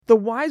the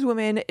wise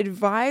woman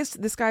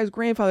advised this guy's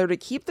grandfather to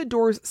keep the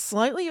doors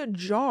slightly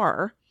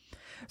ajar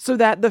so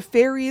that the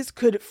fairies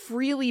could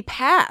freely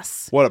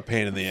pass. What a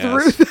pain in the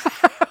through ass. the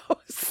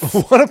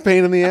house. What a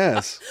pain in the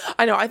ass.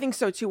 I know, I think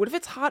so too. What if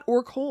it's hot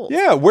or cold?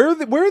 Yeah, where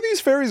are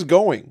these fairies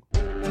going?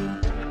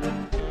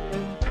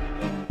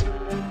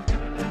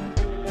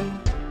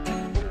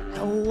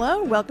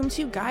 Hello, welcome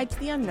to Guide to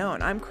the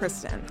Unknown. I'm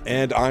Kristen.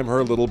 And I'm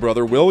her little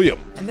brother, William.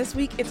 And this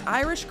week it's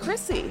Irish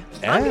Krissy.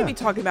 Yeah. I'm going to be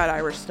talking about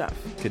Irish stuff.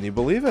 Can you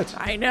believe it?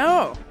 I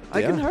know.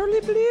 I can hardly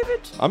believe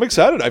it. I'm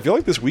excited. I feel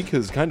like this week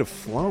has kind of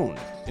flown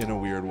in a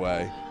weird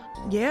way.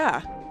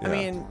 Yeah. I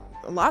mean,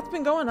 a lot's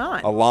been going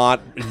on. A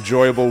lot.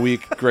 Enjoyable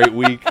week. Great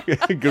week.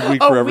 Good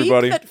week for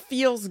everybody. A week that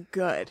feels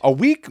good. A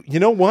week,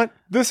 you know what?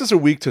 This is a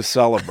week to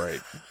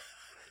celebrate.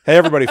 Hey,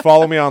 everybody,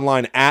 follow me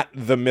online at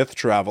The Myth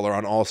Traveler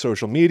on all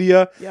social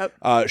media.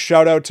 Yep.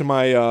 Shout out to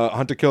my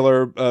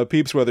Hunt-A-Killer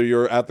peeps, whether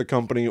you're at the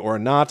company or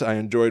not. I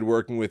enjoyed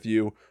working with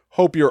you.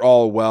 Hope you're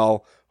all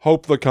well.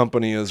 Hope the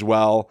company is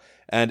well.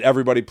 And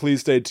everybody,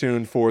 please stay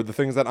tuned for the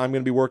things that I'm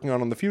going to be working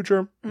on in the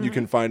future. Mm-hmm. You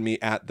can find me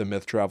at The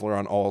Myth Traveler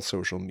on all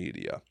social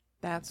media.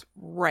 That's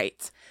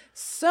right.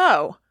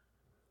 So,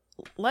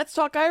 let's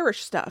talk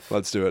Irish stuff.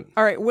 Let's do it.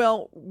 All right,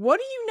 Will, what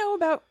do you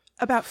know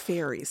about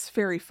fairies,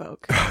 fairy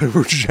folk?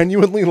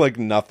 Genuinely like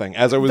nothing.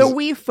 As I was the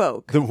wee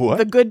folk. The what?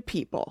 The good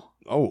people.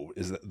 Oh,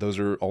 those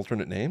are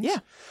alternate names? Yeah.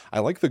 I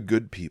like the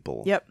good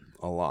people. Yep.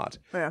 A lot.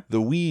 Yeah. The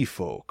wee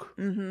folk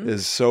mm-hmm.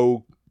 is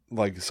so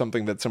like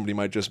something that somebody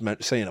might just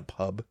say in a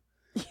pub.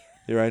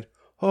 You're right.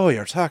 Oh,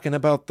 you're talking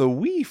about the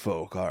wee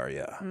folk, are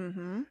you?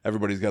 Mm-hmm.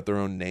 Everybody's got their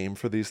own name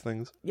for these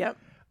things. Yep.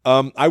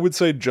 I would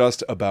say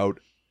just about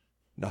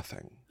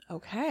nothing.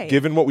 Okay.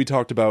 Given what we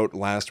talked about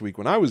last week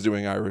when I was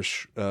doing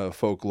Irish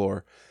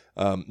folklore,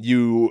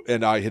 you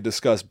and I had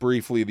discussed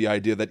briefly the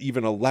idea that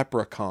even a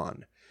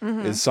leprechaun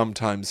mm-hmm. is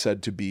sometimes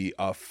said to be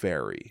a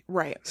fairy.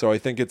 Right. So I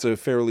think it's a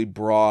fairly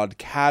broad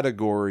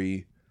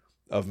category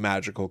of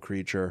magical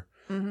creature.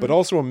 Mm-hmm. But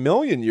also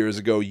 1,000,000 years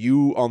ago,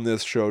 you on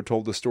this show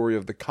told the story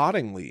of the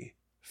Cottingley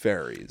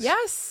fairies.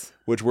 Yes.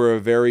 Which were a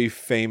very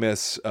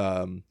famous...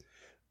 I'm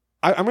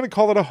going to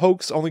call it a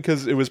hoax only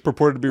because it was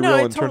purported to be real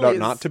and turned out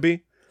not to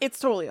be. It's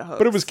totally a hoax.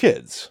 But it was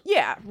kids.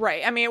 Yeah,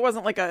 right. I mean, it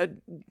wasn't like a,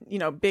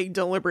 big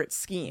deliberate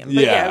scheme.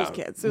 But yeah, it was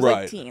kids. It was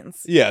like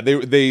teens. Yeah,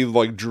 they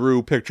like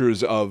drew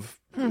pictures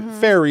of mm-hmm.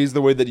 fairies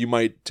the way that you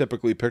might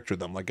typically picture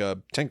them, like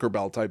a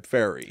Tinkerbell type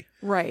fairy.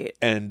 Right.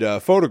 And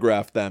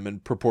photographed them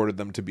and purported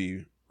them to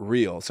be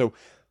real. So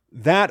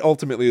that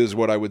ultimately is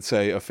what I would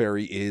say a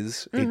fairy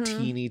is. Mm-hmm. A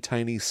teeny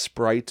tiny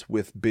sprite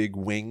with big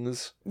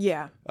wings.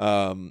 Yeah.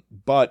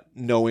 But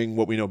knowing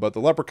what we know about the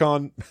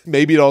leprechaun,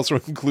 maybe it also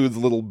includes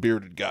little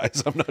bearded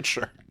guys. I'm not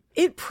sure.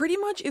 It pretty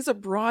much is a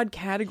broad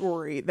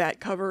category that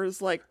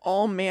covers like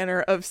all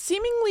manner of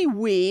seemingly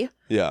wee,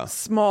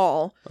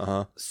 small,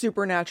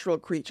 supernatural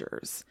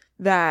creatures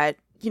that,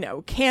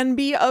 can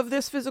be of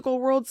this physical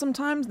world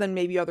sometimes, then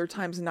maybe other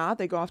times not.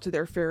 They go off to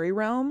their fairy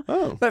realm.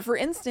 Oh. But for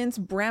instance,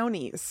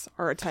 brownies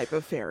are a type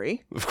of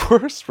fairy. Of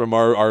course, from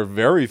our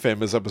very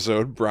famous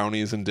episode,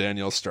 Brownies and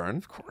Daniel Stern.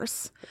 Of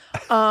course.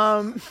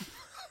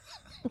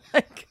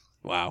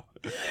 Wow.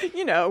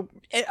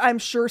 I'm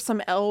sure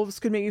some elves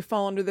could maybe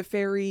fall under the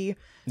fairy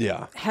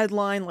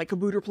headline, like a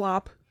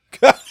Kabooterplop.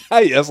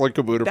 Yes, like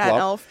Kabooterplop. That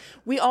elf.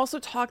 We also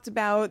talked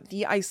about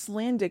the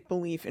Icelandic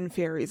belief in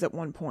fairies at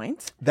one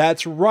point.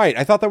 That's right.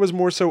 I thought that was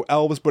more so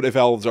elves, but if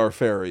elves are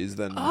fairies,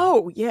 then...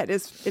 Oh, yeah, it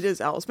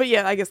is elves. But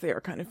yeah, I guess they are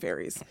kind of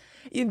fairies.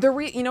 They're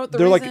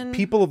like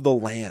people of the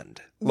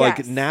land. Like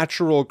yes.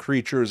 natural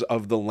creatures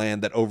of the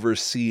land that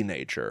oversee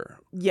nature.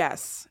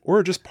 Yes.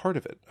 Or just part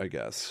of it, I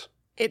guess.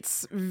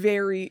 It's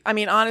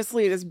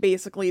honestly, it is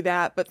basically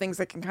that, but things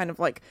that can kind of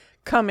like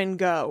come and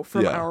go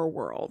from our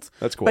world.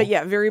 That's cool. But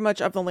yeah, very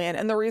much of the land.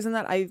 And the reason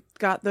that I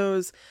got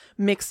those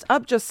mixed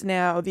up just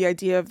now, the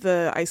idea of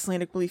the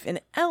Icelandic belief in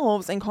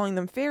elves and calling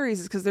them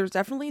fairies, is because there's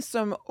definitely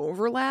some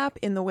overlap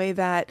in the way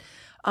that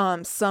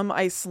some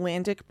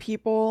Icelandic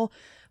people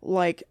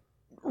like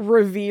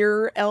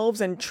revere elves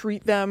and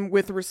treat them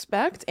with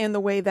respect, and the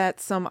way that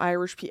some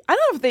Irish people, I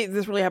don't know if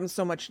this really happens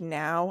so much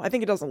now. I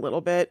think it does a little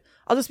bit.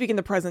 I'll just speak in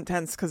the present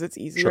tense because it's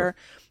easier. Sure.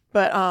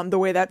 But the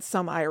way that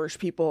some Irish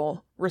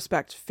people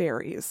respect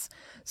fairies.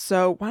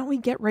 So why don't we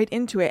get right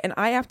into it? And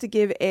I have to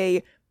give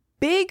a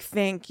big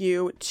thank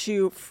you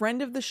to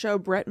friend of the show,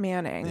 Brett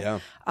Manning,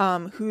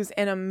 who's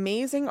an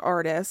amazing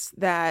artist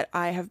that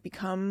I have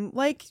become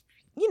like,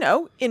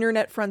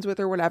 internet friends with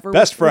or whatever.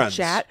 Best friends.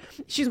 Chat.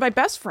 She's my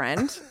best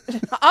friend.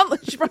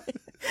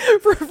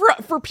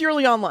 For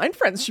purely online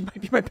friends, she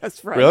might be my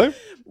best friend. Really?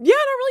 Yeah,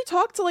 I don't really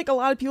talk to like a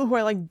lot of people who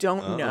I like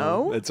don't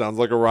know. It sounds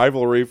like a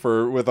rivalry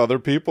with other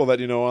people that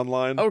you know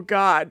online. Oh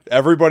God.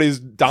 Everybody's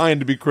dying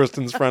to be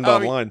Kristen's friend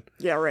online.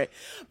 Yeah, right.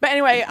 But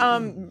anyway,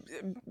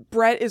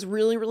 Brett is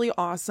really, really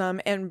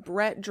awesome, and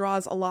Brett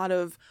draws a lot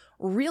of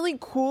really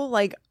cool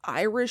like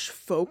Irish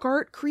folk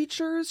art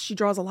creatures. She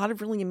draws a lot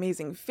of really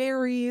amazing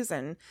fairies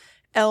and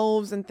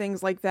elves and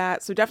things like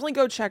that. So definitely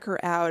go check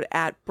her out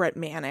at Brett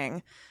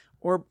Manning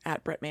or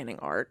at Brett Manning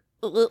Art.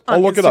 on I'll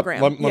look it up.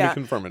 Instagram. Let me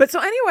confirm it. But so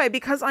anyway,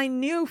 because I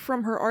knew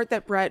from her art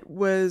that Brett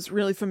was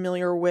really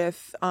familiar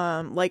with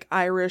like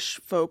Irish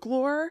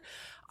folklore,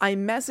 I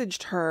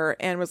messaged her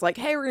and was like,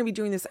 hey, we're going to be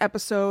doing this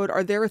episode.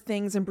 Are there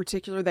things in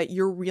particular that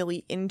you're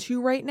really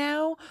into right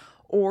now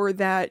or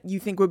that you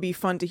think would be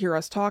fun to hear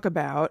us talk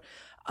about?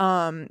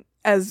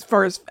 As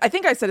far as, I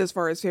think I said as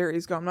far as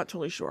fairies go, I'm not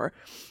totally sure.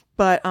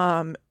 But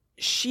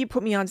she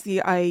put me onto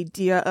the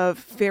idea of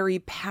fairy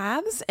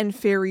paths and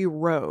fairy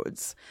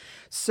roads.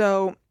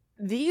 So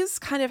these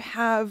kind of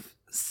have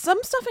some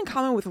stuff in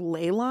common with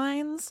ley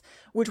lines,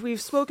 which we've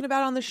spoken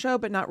about on the show,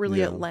 but not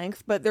really at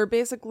length. But they're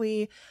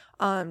basically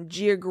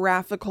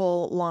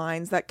geographical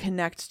lines that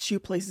connect two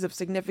places of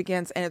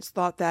significance. And it's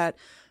thought that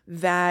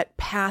that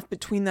path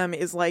between them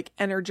is like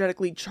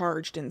energetically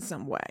charged in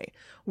some way,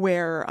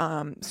 where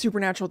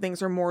supernatural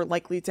things are more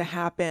likely to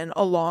happen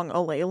along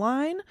a ley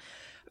line.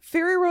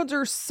 Fairy roads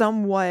are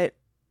somewhat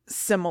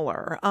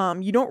similar.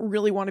 You don't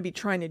really want to be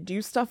trying to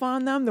do stuff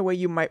on them the way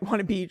you might want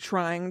to be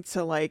trying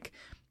to like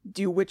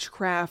do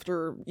witchcraft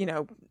or, you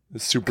know,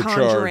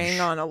 conjuring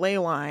on a ley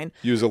line.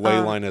 Use a ley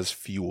line as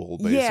fuel,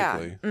 basically.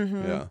 Yeah.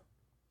 Mm-hmm. Yeah.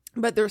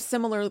 But there's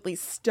similarly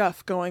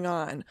stuff going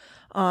on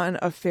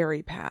a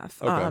fairy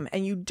path. Okay.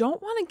 And you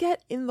don't want to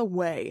get in the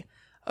way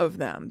of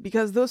them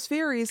because those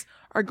fairies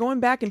are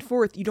going back and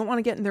forth. You don't want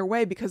to get in their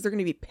way because they're going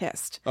to be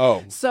pissed.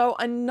 Oh. So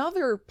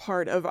another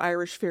part of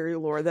Irish fairy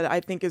lore that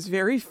I think is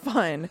very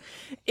fun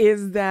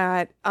is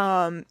that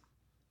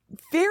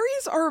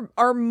fairies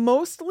are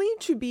mostly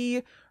to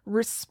be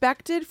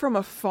respected from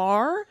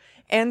afar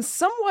and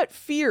somewhat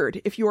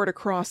feared if you were to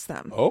cross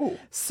them. Oh.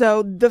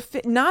 So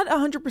not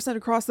 100%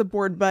 across the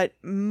board, but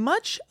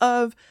much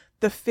of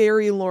the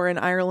fairy lore in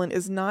Ireland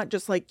is not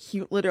just like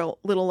cute little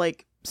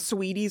like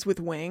sweeties with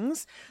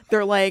wings.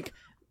 They're like,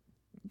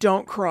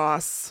 don't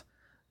cross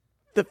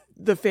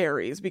the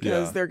fairies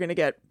because they're going to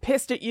get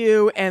pissed at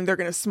you and they're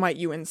going to smite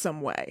you in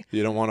some way.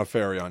 You don't want a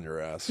fairy on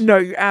your ass. No,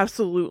 you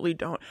absolutely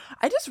don't.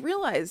 I just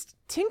realized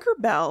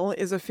Tinkerbell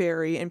is a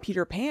fairy in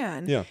Peter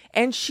Pan. Yeah.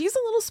 And she's a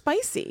little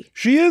spicy.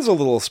 She is a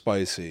little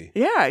spicy.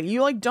 Yeah,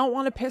 you like don't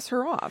want to piss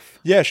her off.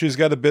 Yeah, she's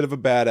got a bit of a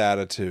bad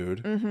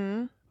attitude.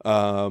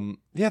 Mm-hmm.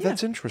 Yeah,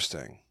 that's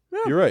interesting. Yeah.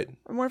 You're right.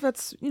 I wonder if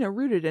that's,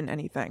 rooted in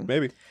anything.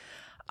 Maybe.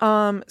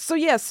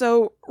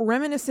 So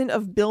reminiscent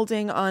of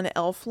building on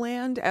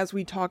Elfland, as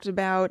we talked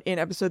about in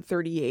episode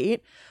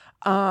 38.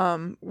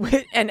 And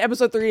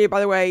episode 38,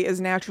 by the way,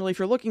 is naturally, if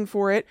you're looking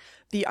for it,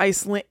 I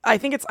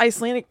think it's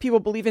Icelandic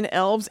people believe in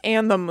elves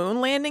and the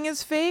moon landing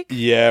is fake.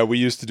 Yeah, we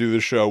used to do the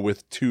show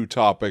with 2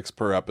 topics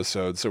per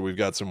episode, so we've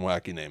got some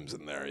wacky names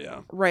in there,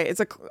 yeah. Right,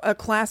 it's a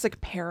classic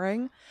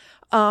pairing.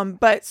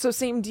 But so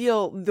same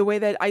deal, the way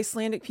that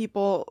Icelandic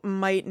people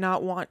might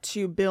not want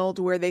to build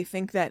where they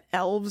think that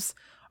elves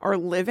are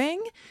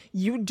living,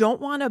 you don't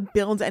want to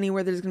build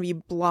anywhere that's going to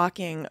be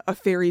blocking a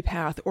fairy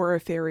path or a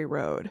fairy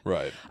road.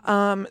 Right.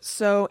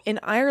 So in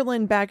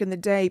Ireland back in the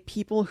day,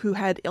 people who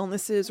had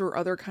illnesses or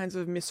other kinds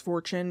of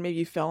misfortune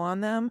maybe fell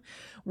on them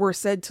were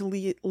said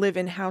to live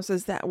in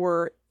houses that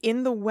were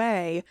in the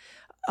way,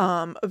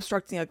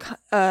 obstructing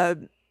a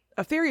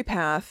fairy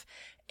path.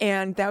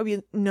 And that would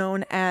be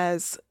known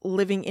as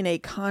living in a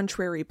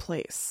contrary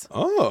place.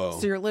 Oh.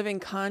 So you're living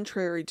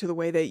contrary to the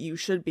way that you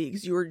should be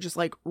because you were just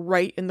like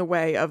right in the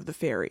way of the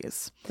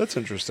fairies. That's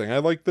interesting. I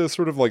like this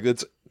sort of like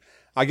it's,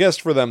 I guess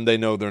for them, they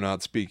know they're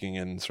not speaking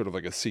in sort of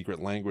like a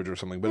secret language or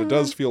something, but it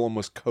does feel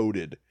almost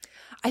coded.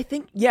 I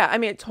think, yeah, I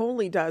mean, it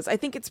totally does. I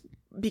think it's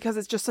because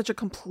it's just such a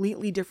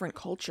completely different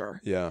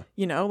culture. Yeah.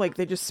 Like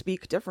they just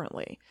speak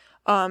differently.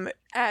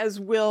 As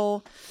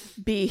will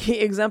be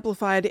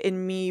exemplified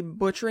in me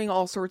butchering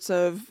all sorts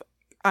of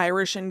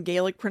Irish and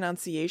Gaelic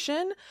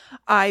pronunciation.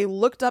 I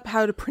looked up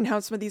how to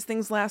pronounce some of these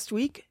things last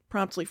week,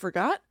 promptly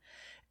forgot,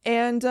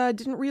 and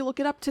didn't re-look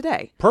it up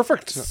today.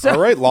 Perfect. So, all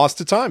right, lost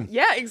to time.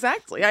 Yeah,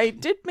 exactly. I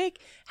did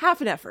make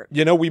half an effort.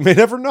 We may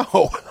never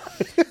know.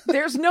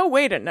 There's no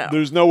way to know.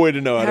 There's no way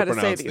to know how to say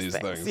pronounce these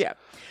things. Yeah.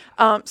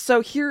 So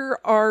here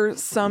are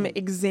some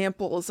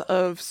examples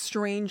of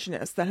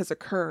strangeness that has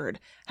occurred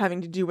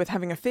having to do with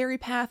having a fairy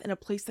path in a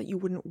place that you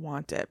wouldn't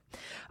want it.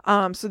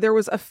 So there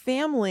was a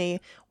family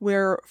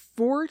where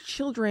 4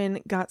 children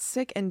got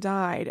sick and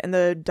died, and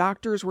the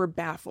doctors were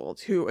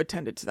baffled who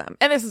attended to them.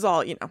 And this is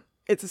all,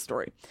 it's a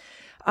story.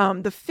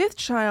 The 5th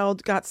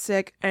child got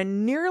sick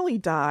and nearly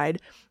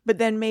died, but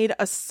then made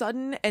a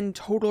sudden and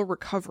total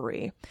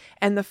recovery.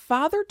 And the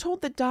father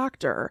told the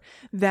doctor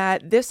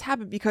that this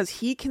happened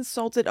because he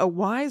consulted a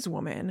wise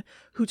woman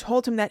who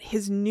told him that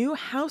his new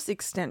house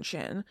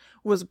extension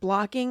was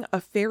blocking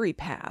a fairy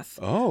path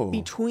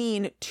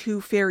between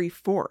 2 fairy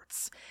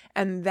forts.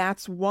 And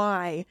that's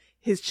why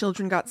his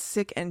children got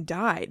sick and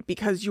died,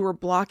 because you were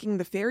blocking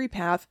the fairy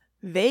path.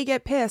 They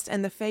get pissed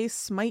and the fae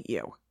smite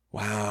you.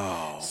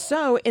 Wow.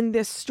 So in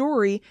this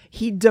story,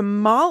 he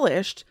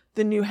demolished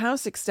the new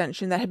house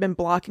extension that had been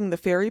blocking the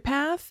fairy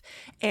path,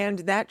 and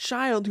that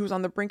child who was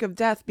on the brink of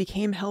death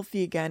became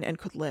healthy again and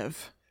could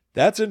live.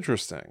 That's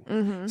interesting.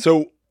 Mm-hmm.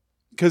 So,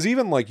 because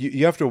even like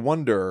you have to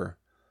wonder,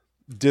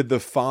 did the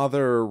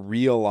father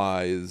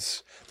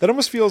realize that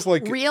almost feels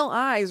like Real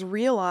eyes,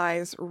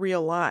 realize.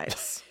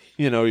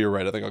 you're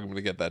right. I think I'm going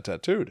to get that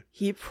tattooed.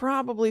 He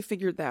probably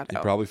figured that He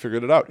out. probably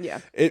figured it out. Yeah.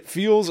 It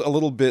feels a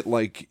little bit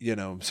like,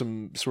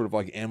 some sort of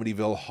like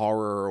Amityville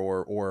horror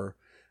or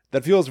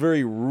that feels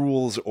very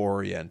rules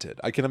oriented.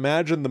 I can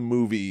imagine the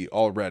movie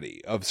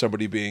already of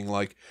somebody being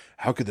like,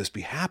 how could this be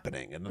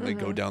happening? And then they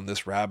go down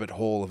this rabbit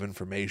hole of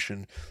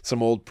information.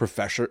 Some old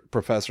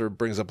professor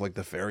brings up like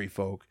the fairy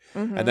folk.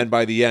 And then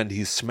by the end,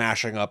 he's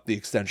smashing up the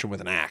extension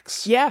with an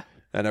axe. Yeah.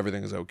 And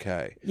everything is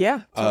okay.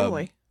 Yeah,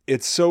 totally.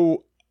 It's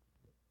so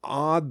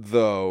odd,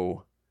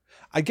 though.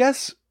 I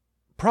guess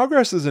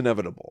progress is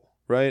inevitable,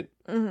 right?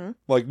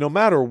 Like, no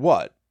matter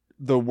what,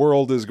 the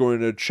world is going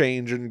to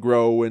change and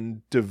grow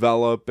and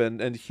develop,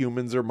 and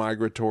humans are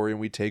migratory, and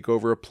we take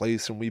over a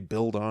place and we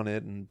build on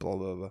it and blah,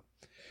 blah, blah.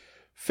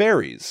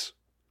 Fairies,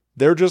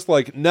 they're just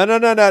like, no.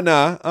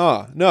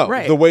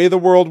 Right. The way the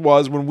world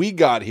was when we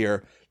got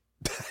here,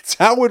 that's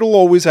how it'll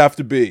always have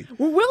to be.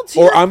 Well,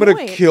 or I'm going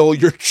to kill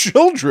your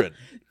children.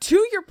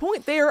 To your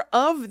point, they are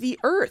of the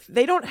earth.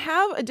 They don't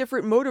have a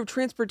different mode of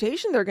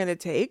transportation they're going to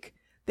take.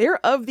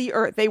 They're of the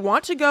earth. They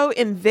want to go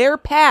in their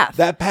path.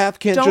 That path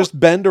can't just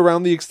bend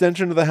around the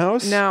extension of the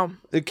house? No.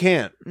 It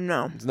can't.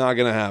 No. It's not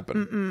going to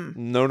happen.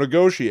 No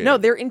negotiating. No,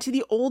 they're into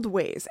the old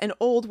ways, and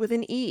old with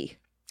an E.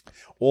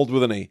 Old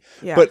with an E.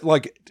 Yeah. But,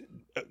 like,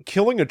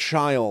 killing a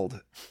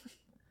child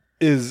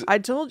is... I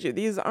told you,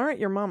 these aren't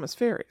your mama's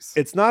fairies.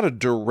 It's not a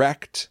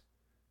direct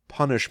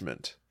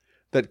punishment.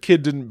 That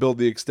kid didn't build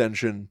the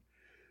extension.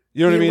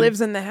 You know what I mean? He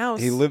lives in the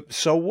house.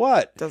 So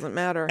what? Doesn't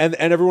matter. And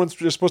everyone's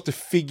just supposed to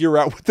figure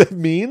out what that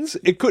means?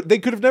 They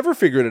could have never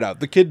figured it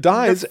out. The kid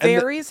dies. The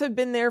fairies have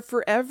been there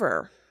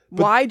forever.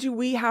 Why do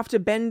we have to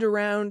bend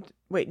around...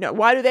 Wait, no.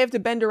 Why do they have to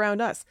bend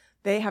around us?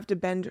 They have to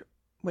bend...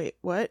 Wait,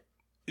 what?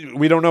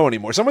 We don't know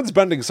anymore. Someone's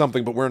bending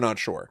something, but we're not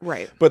sure.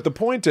 Right. But the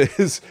point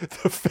is,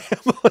 the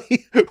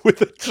family with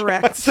the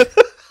Correct.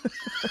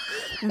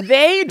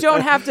 They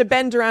don't have to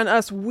bend around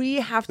us. We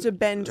have to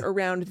bend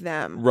around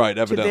them. Right,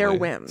 evidently. To their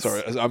whims.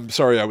 Sorry, I'm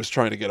sorry I was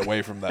trying to get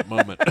away from that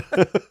moment.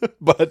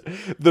 But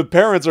the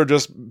parents are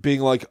just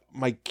being like,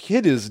 my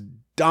kid is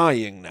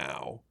dying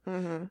now.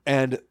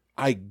 And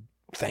I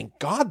thank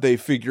God they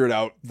figured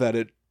out that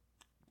it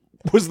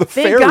was the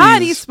fairies. Thank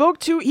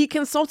God he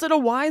consulted a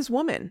wise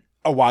woman.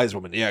 A wise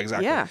woman, yeah,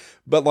 exactly. Yeah.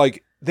 But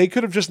like, they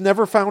could have just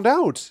never found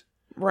out.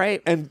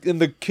 Right. And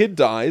the kid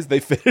dies, they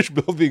finish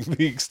building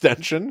the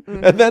extension,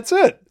 and that's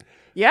it.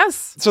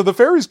 Yes. So the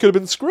fairies could have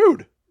been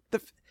screwed.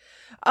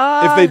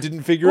 If they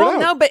didn't figure it out.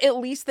 No, but at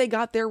least they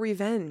got their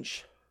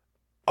revenge.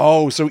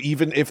 Oh, so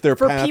even if they're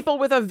people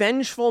with a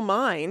vengeful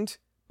mind,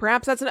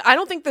 perhaps I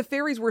don't think the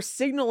fairies were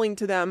signaling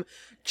to them,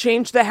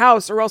 change the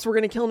house or else we're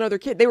going to kill another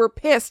kid. They were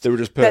pissed. They were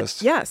just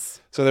pissed. Yes.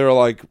 So they were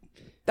like...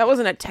 That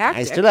wasn't a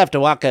tactic. I still have to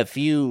walk a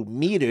few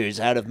meters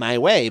out of my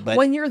way, but...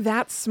 When you're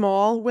that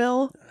small,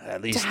 Will,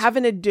 at least... to have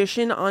an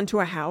addition onto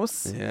a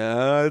house...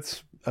 Yeah,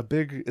 it's a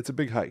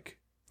big hike.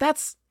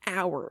 That's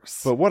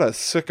hours. But what a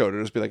sicko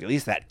to just be like, At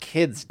least that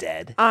kid's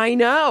dead. I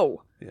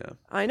know. Yeah.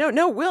 I know.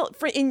 No, Will,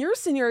 in your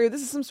scenario,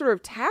 this is some sort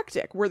of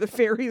tactic where the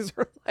fairies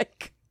are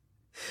like...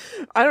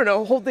 I don't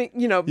know, holding,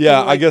 Yeah,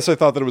 like, I guess I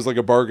thought that it was like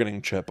a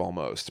bargaining chip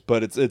almost,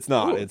 but it's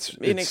not. Ooh, It's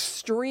an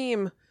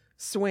extreme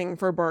swing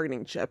for a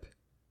bargaining chip.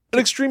 An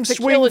extreme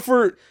swing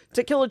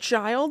to kill a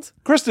child?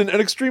 Kristen,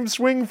 an extreme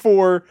swing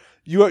for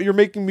you're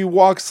making me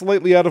walk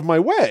slightly out of my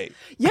way.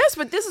 Yes,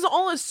 but this is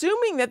all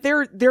assuming that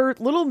they're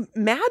little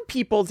mad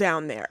people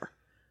down there.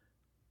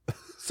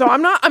 So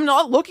I'm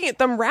not looking at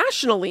them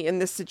rationally in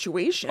this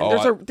situation.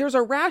 There's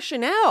a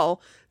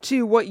rationale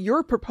to what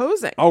you're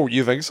proposing. Oh,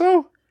 you think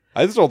so?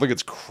 I just don't think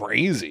it's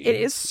crazy. It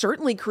is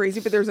certainly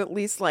crazy, but there's at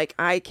least like,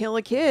 I kill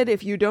a kid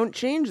if you don't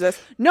change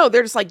this. No,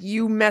 they're just like,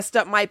 you messed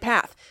up my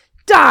path.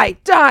 Die.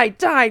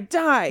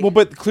 Well,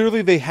 but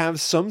clearly they have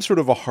some sort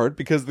of a heart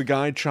because the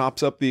guy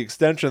chops up the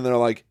extension and they're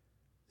like,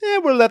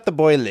 we'll let the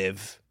boy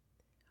live.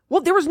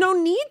 Well, there was no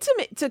need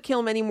to kill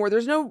him anymore.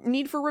 There's no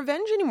need for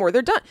revenge anymore.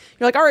 They're done.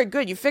 You're like, all right,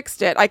 good. You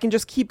fixed it. I can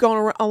just keep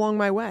going along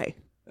my way.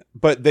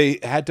 But they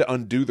had to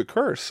undo the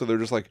curse. So they're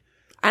just like,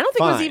 I don't think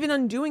fine. it was even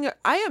undoing it.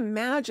 I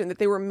imagine that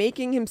they were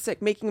making him sick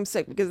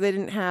because they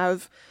didn't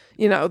have,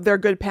 their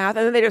good path.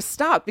 And then they just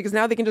stopped because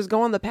now they can just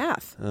go on the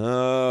path.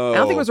 Oh. I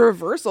don't think it was a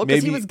reversal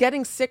because he Maybe- was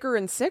getting sicker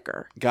and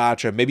sicker.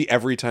 Gotcha. Maybe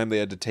every time they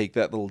had to take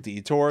that little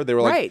detour, they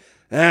were like, Right.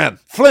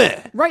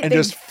 Flint! Right, And they-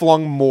 just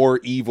flung more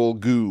evil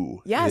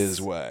goo Yes.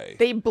 his way.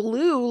 They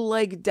blew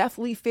like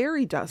deathly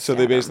fairy dust. So at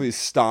they him. basically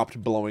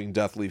stopped blowing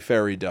deathly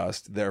fairy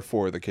dust.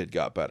 Therefore, the kid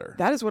got better.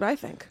 That is what I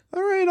think.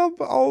 All right,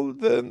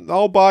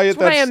 I'll buy it. That's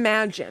what I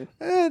imagine.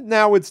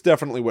 Now it's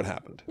definitely what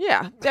happened.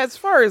 Yeah, as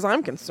far as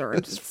I'm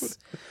concerned,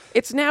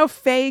 it's now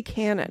Fae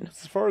canon.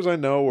 As far as I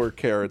know, or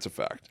care, it's a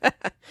fact.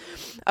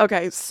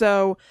 Okay,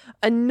 so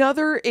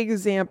another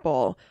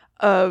example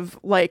of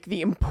like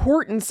the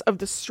importance of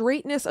the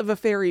straightness of a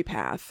fairy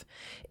path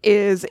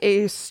is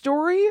a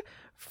story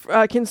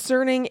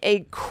concerning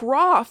a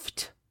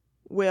croft,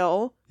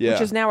 Will, Yeah.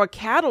 which is now a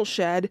cattle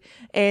shed,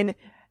 and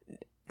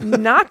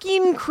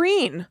Knocking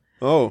Creen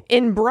Oh,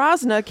 in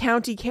Brosna,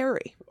 County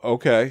Kerry.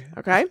 okay.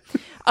 Okay.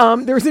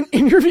 There was an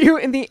interview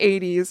in the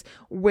 80s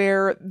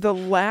where the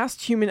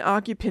last human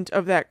occupant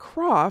of that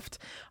croft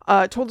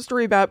told a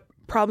story about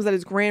problems that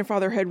his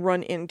grandfather had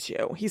run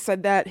into. He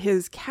said that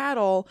his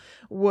cattle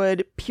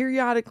would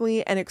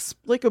periodically and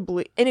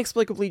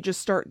inexplicably just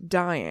start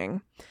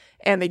dying,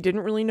 and they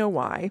didn't really know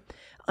why,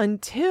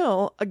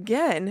 until,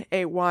 again,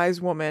 a wise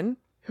woman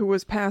who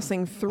was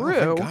passing through...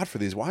 Oh, thank God for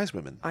these wise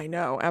women. I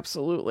know,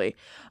 absolutely.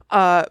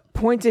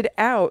 Pointed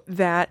out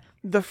that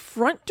the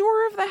front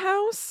door of the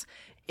house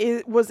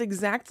was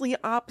exactly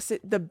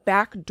opposite the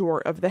back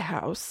door of the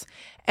house,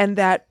 and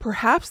that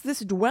perhaps this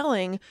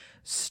dwelling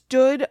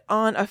stood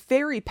on a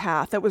ferry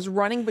path that was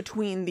running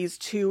between these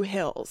two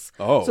hills.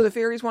 Oh. So the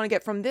fairies want to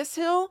get from this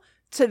hill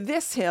to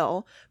this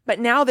hill, but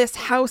now this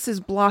house is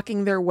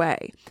blocking their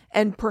way.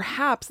 And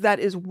perhaps that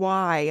is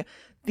why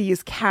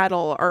these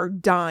cattle are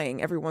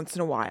dying every once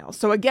in a while.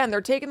 So again,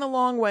 they're taking the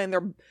long way and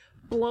they're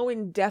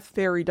blowing death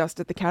fairy dust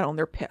at the cattle, and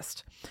they're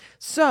pissed.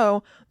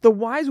 So the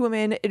wise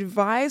women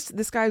advised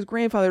this guy's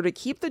grandfather to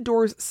keep the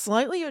doors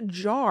slightly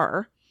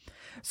ajar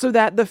so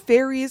that the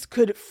fairies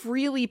could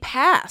freely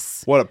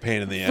pass What a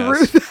pain in the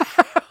through ass. the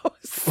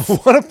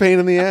house. What a pain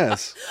in the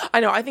ass. I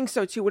know, I think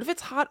so too. What if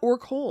it's hot or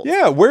cold?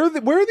 Yeah, where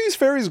are these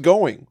fairies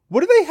going?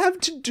 What do they have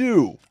to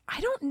do?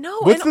 I don't know.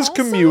 What's And this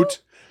also,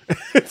 commute?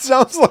 It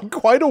sounds like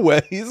quite a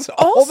ways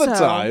all the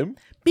Also, time.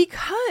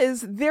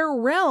 Because their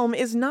realm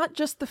is not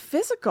just the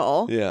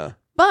physical, Yeah.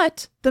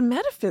 but the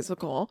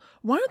metaphysical.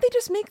 Why don't they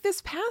just make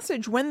this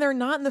passage when they're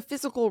not in the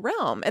physical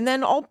realm, and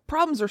then all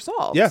problems are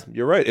solved? Yeah,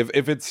 you're right.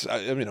 If it's,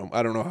 I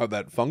don't know how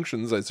that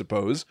functions, I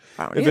suppose.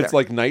 I don't If either. it's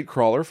like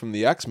Nightcrawler from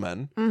the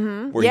X-Men,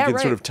 where Yeah, he can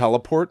sort right. of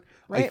teleport.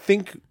 I Right.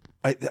 think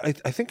a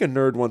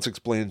nerd once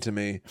explained to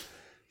me,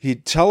 he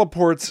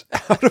teleports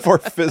out of our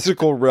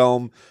physical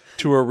realm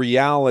to a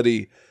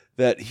reality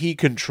that he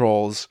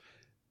controls,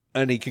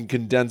 and he can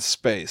condense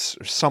space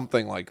or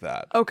something like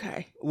that.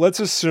 Okay. Let's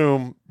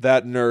assume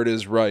that nerd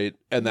is right,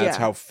 and that's Yeah.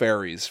 how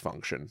fairies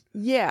function.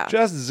 Yeah.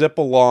 Just zip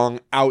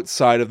along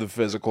outside of the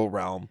physical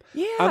realm.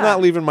 Yeah. I'm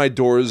not leaving my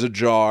doors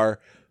ajar.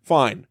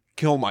 Fine,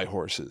 kill my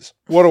horses.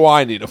 What do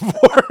I need them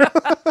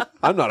for?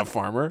 I'm not a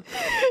farmer.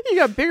 You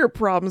got bigger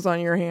problems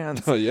on your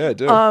hands. Oh, yeah, I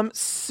do.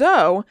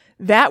 So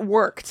that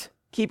worked.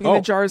 Keeping Oh.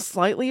 the jars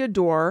slightly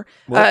ajar.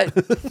 What?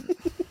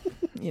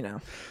 You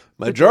know.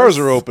 My the jars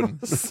doors- are open.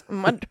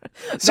 My-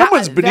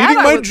 Someone's been that eating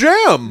I my would-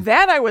 jam.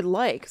 That I would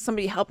like.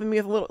 Somebody helping me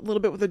with a little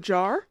bit with a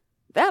jar.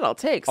 That I'll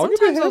take. I'll give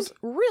you a Sometimes hand. those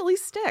really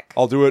stick.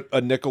 I'll do it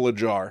a nickel a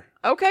jar.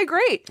 Okay,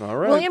 great. All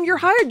right. William, you're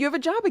hired. You have a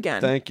job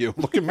again. Thank you.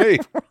 Look at me.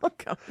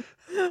 Welcome.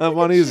 I'm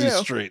on Easy you.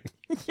 Street.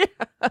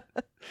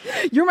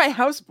 You're my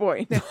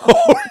houseboy now.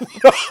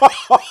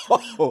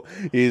 Oh, no.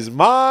 He's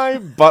my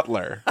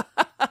butler.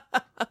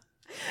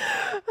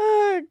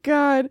 Oh,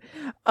 God.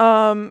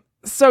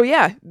 So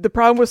yeah, the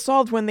problem was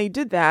solved when they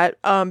did that,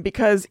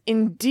 because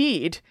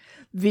indeed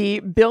the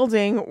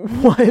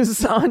building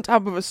was on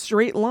top of a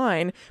straight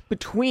line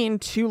between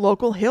two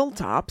local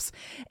hilltops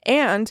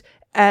and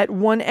at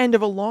one end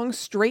of a long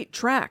straight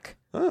track.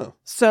 Oh,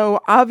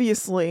 So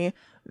obviously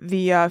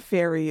the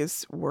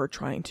fairies were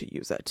trying to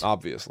use it.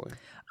 obviously.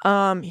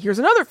 Here's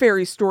another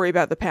fairy story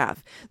about the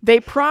path. They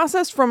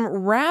processed from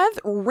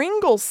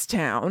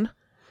Rathringlestown,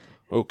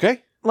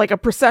 Okay. like a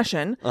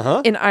procession,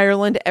 Uh-huh. in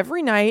Ireland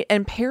every night,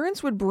 and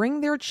parents would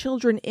bring their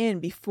children in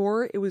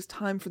before it was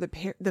time for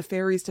the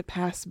fairies to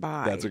pass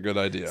by. That's a good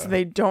idea. So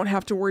they don't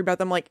have to worry about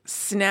them like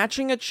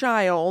snatching a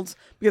child,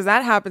 because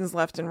that happens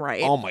left and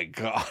right. Oh, my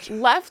God.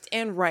 Left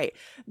and right.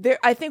 There,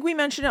 I think we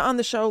mentioned it on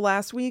the show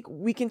last week.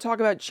 We can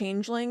talk about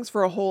changelings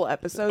for a whole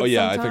episode. Oh,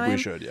 yeah, I sometime. think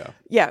we should, yeah.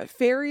 Yeah,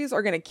 fairies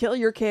are going to kill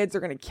your kids. They're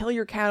going to kill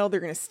your cattle.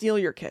 They're going to steal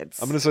your kids.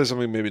 I'm going to say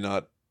something maybe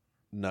not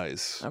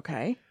nice.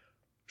 Okay.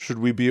 Should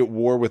we be at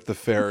war with the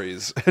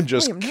fairies and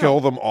just William, no. kill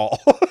them all?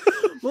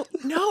 Well,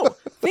 no.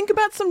 Think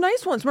about some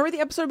nice ones. Remember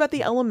the episode about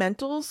the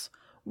elementals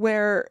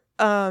where,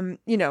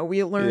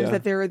 we learned Yeah.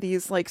 that there are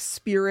these like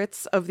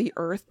spirits of the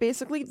earth,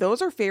 basically?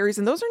 Those are fairies,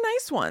 and those are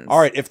nice ones. All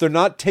right, if they're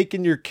not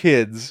taking your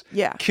kids,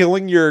 Yeah.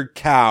 killing your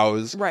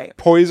cows, Right.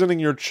 poisoning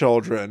your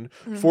children,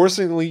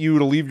 forcing you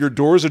to leave your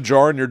doors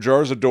ajar and your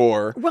jars a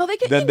door, Well, they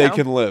can, then they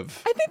can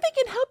live. I think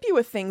they can help you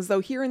with things,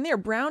 though, here and there.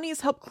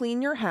 Brownies help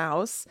clean your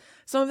house.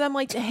 Some of them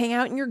like to hang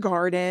out in your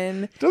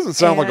garden. Doesn't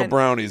sound like a And-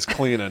 brownie's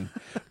cleaning.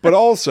 But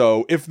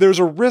also, if there's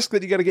a risk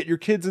that you got to get your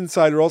kids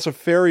inside, or else a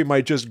fairy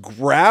might just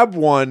grab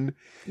one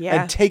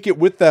Yeah. and take it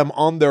with them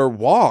on their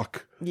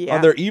walk, Yeah.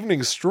 on their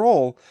evening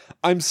stroll.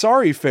 I'm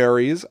sorry,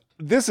 fairies.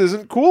 This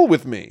isn't cool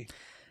with me.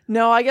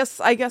 No, I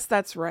guess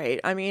that's right.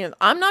 I mean,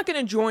 I'm not going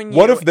to join you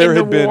What if there in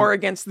the had been- war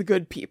against the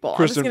good people. I'm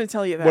just Kristen, going to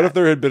tell you that. What if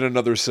there had been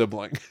another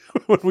sibling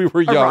when we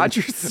were young?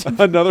 Rogers.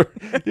 Another,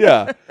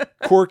 yeah.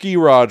 Corky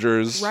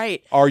Rogers.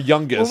 Right. Our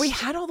youngest. Well, we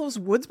had all those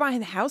woods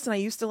behind the house, and I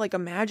used to like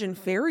imagine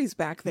fairies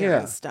back there Yeah.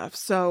 and stuff.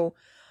 So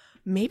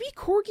maybe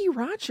Corgi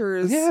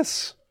Rogers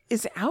Yes.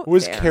 is out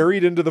was there.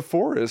 carried into the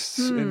forests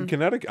in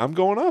Connecticut. I'm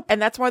going up.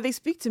 And that's why they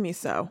speak to me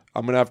so.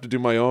 I'm going to have to do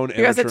my own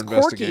Because amateur it's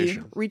Corky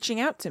investigation. reaching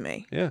out to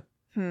me. Yeah.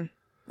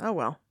 Oh,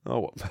 well. Oh,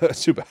 well,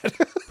 that's too bad.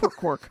 Poor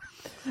Cork.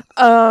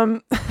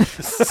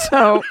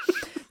 So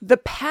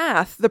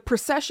the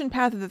procession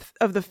path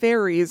of the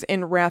fairies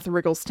in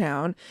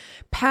Rath-Rigglestown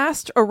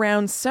passed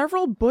around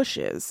several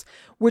bushes,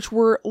 which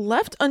were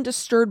left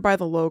undisturbed by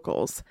the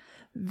locals.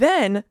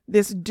 Then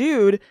this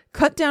dude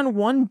cut down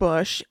one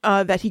bush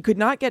that he could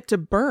not get to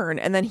burn,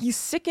 and then he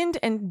sickened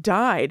and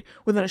died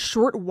within a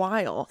short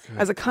while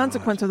as a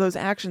consequence of those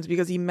actions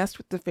because he messed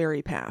with the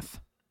fairy path.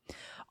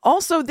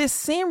 Also, this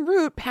same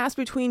route passed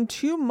between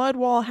two mud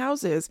wall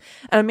houses,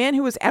 and a man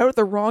who was out at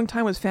the wrong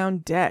time was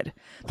found dead.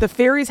 The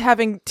fairies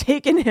having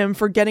taken him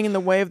for getting in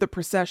the way of the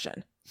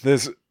procession.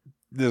 This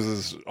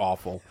is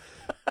awful.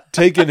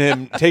 Taking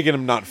him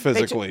not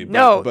physically.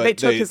 They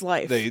took his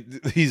life.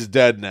 He's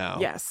dead now.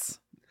 Yes.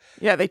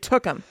 Yeah, they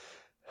took him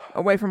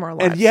away from our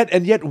lives.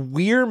 And yet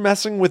we're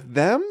messing with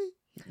them?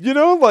 You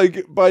know,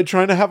 like by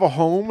trying to have a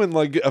home and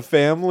like a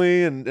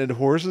family and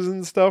horses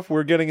and stuff,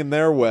 we're getting in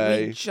their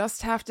way. We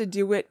just have to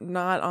do it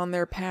not on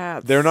their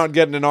paths. They're not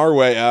getting in our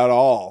way at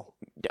all.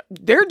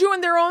 They're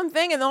doing their own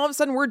thing, and all of a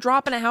sudden we're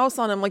dropping a house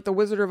on them like the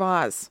Wizard of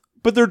Oz.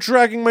 But they're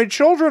dragging my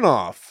children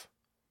off.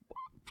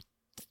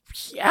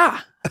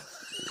 Yeah.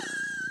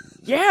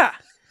 Yeah.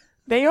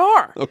 They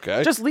are.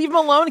 Okay. Just leave them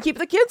alone and keep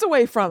the kids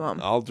away from them.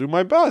 I'll do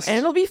my best. And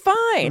it'll be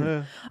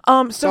fine.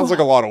 Sounds like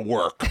a lot of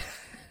work.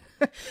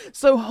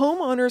 So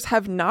homeowners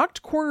have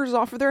knocked corners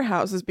off of their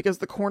houses because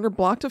the corner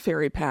blocked a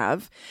fairy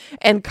path,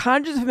 and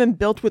cottages have been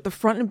built with the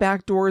front and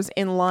back doors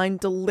in line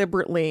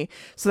deliberately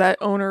so that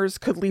owners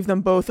could leave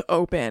them both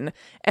open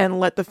and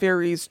let the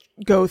fairies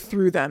go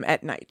through them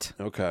at night.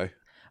 Okay.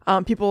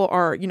 People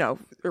are,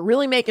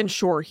 really making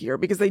sure here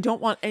because they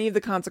don't want any of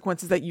the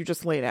consequences that you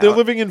just laid out. They're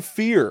living in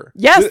fear.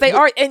 Yes, they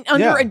are. And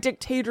under a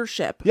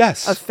dictatorship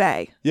of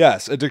Fae.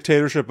 Yes, a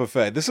dictatorship of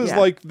Fae. This is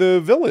like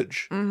The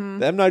Village. Mm-hmm.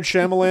 The M. Night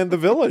Shyamalan The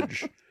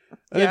Village.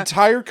 An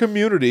entire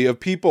community of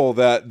people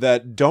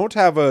that don't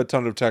have a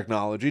ton of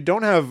technology,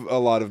 don't have a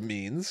lot of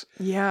means.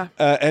 Yeah.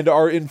 And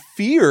are in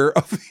fear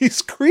of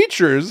these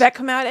creatures. That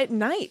come out at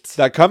night.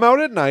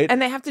 And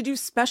they have to do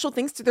special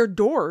things to their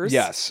doors.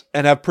 Yes.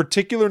 And have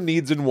particular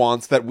needs and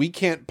wants that we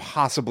can't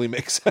possibly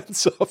make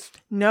sense of.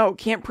 No,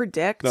 can't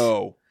predict.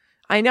 No.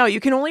 I know.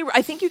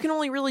 I think you can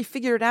only really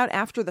figure it out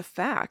after the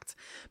fact.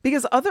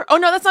 Because oh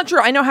no, that's not true.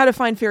 I know how to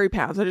find fairy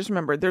paths. I just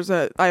remembered.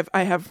 I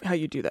have how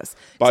you do this.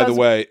 By the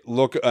way,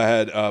 look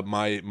ahead.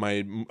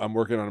 I'm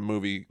working on a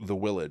movie, The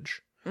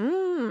Village.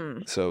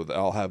 So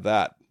I'll have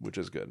that, which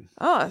is good.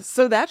 Oh,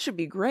 so that should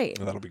be great.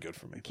 That'll be good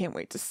for me. Can't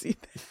wait to see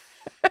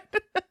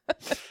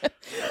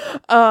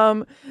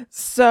that.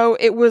 So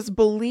it was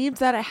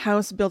believed that a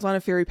house built on a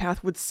fairy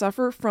path would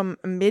suffer from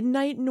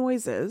midnight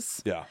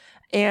noises. Yeah.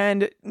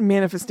 And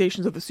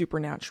manifestations of the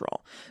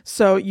supernatural.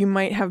 So you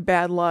might have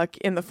bad luck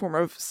in the form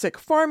of sick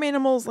farm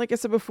animals, like I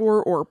said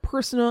before, or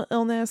personal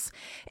illness.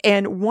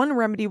 And one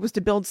remedy was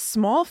to build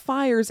small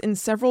fires in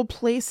several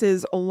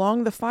places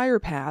along the fire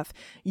path,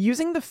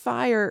 using the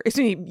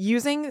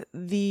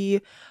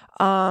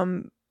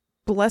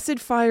blessed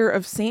fire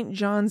of St.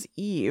 John's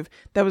Eve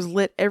that was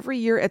lit every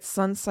year at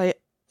sunset.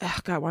 Oh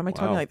God, why am I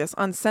talking like this?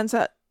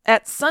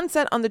 At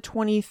sunset on the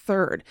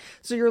 23rd.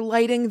 So you're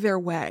lighting their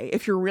way.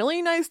 If you're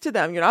really nice to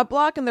them, you're not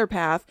blocking their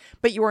path,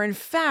 but you are in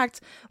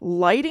fact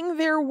lighting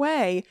their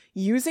way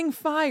using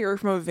fire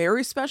from a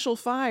very special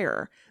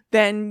fire,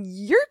 then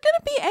you're going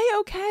to be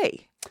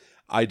A-okay.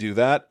 I do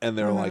that, and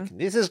they're like,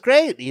 "This is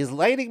great. He's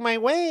lighting my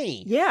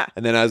way." Yeah.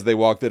 And then as they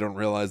walk, they don't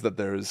realize that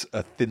there's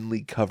a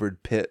thinly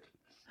covered pit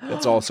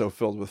that's also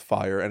filled with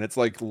fire, and it's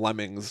like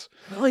lemmings.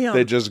 William.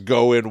 They just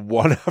go in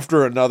one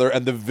after another,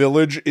 and the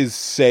village is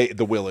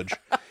saved.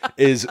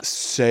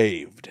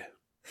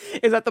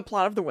 Is that the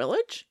plot of The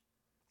Village?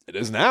 It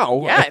is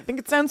now. Yeah, I think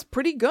it sounds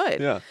pretty good.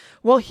 Yeah.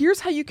 Well,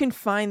 here's how you can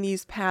find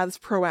these paths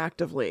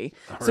proactively,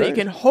 so you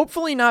can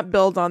hopefully not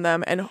build on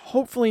them and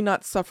hopefully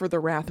not suffer the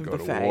wrath of the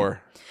Fae.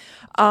 War.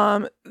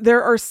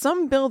 There are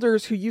some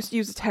builders who used to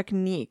use a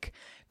technique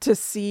to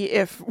see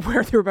if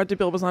where they were about to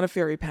build was on a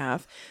fairy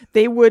path.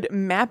 They would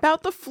map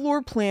out the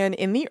floor plan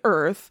in the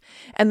earth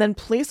and then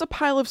place a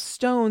pile of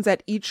stones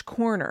at each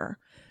corner.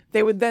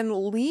 They would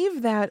then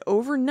leave that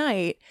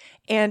overnight,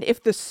 and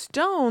if the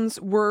stones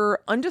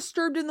were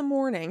undisturbed in the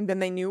morning, then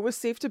they knew it was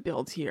safe to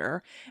build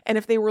here. And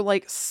if they were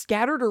like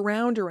scattered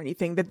around or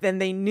anything, then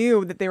they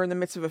knew that they were in the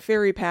midst of a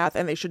fairy path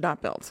and they should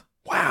not build.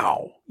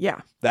 Wow.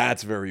 Yeah.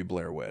 That's very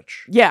Blair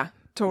Witch. Yeah,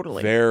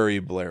 totally. Very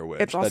Blair Witch.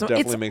 It's also, that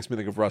definitely makes me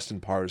think of Rustin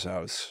Parr's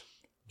house.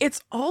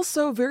 It's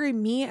also very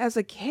me as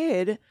a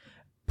kid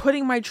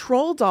putting my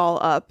troll doll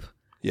up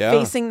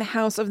facing the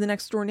house of the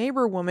next door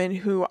neighbor woman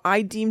who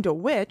I deemed a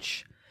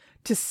witch,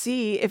 to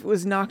see if it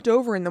was knocked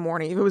over in the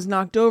morning. If it was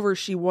knocked over,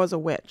 she was a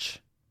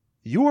witch.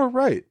 You are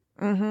right.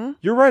 Mm-hmm.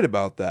 You're right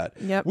about that.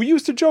 Yep. We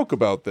used to joke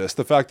about this,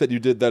 the fact that you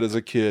did that as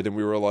a kid, and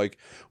we were like,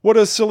 what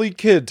a silly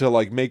kid to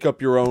like make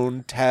up your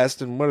own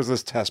test, and what is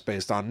this test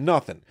based on?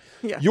 Nothing.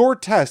 Yeah. Your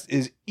test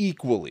is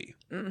equally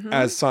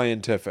as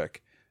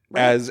scientific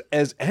Right.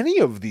 as any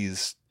of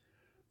these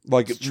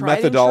like It's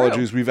tried and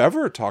methodologies true. we've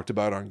ever talked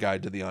about on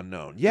Guide to the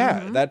Unknown.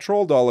 Yeah, that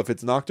troll doll, if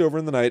it's knocked over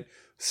in the night,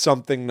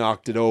 something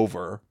knocked it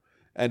over,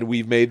 and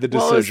we've made the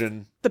Well, it was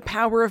decision. the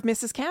power of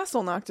Mrs.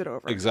 Castle knocked it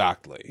over.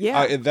 Exactly.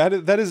 Yeah.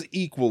 That is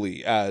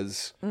equally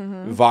as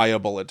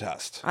viable a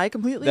test. I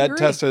completely That agree.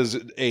 test has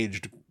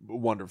aged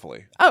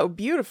wonderfully. Oh,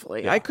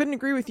 beautifully. Yeah. I couldn't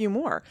agree with you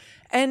more.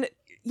 And,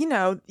 you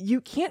know,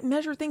 you can't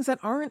measure things that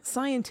aren't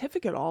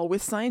scientific at all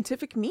with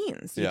scientific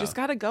means. You Yeah. just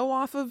got to go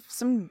off of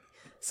some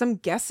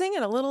guessing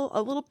and a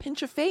little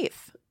pinch of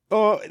faith.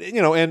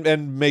 You know,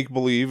 and make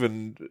believe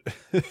and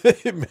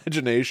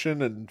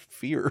imagination and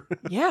fear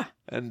Yeah.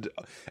 and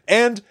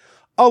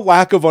a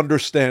lack of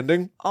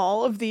understanding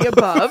All of the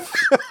above.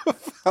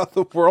 of how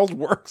the world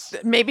works.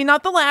 Maybe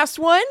not the last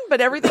one,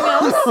 but everything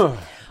else.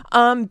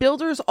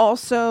 Builders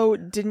also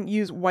didn't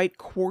use white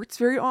quartz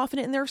very often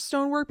in their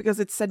stonework because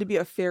it's said to be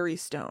a fairy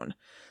stone.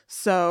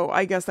 So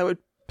I guess that would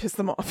piss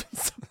them off in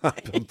some way.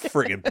 I'm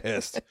friggin'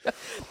 pissed.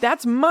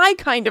 That's my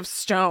kind of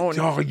stone.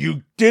 Oh,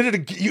 you did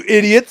it, you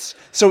idiots.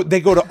 So they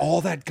go to all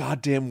that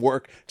goddamn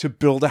work to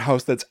build a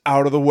house that's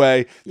out of the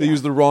way. They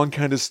use the wrong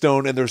kind of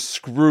stone and they're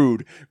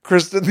screwed.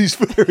 Kristen, these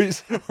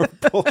fairies are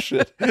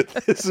bullshit.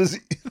 This is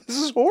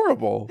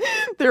horrible.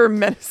 They're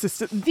menaces.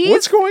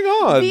 What's going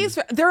on?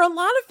 There are a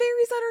lot of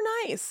fairies that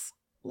are nice.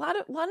 A lot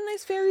of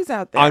nice fairies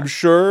out there. I'm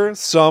sure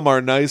some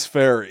are nice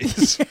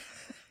fairies.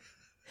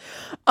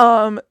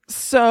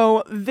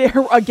 So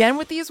there again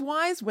with these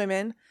wise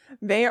women,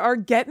 they are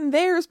getting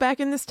theirs back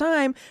in this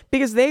time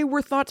because they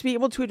were thought to be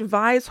able to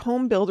advise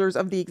home builders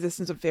of the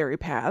existence of fairy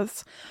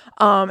paths.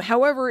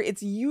 However,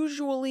 it's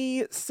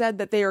usually said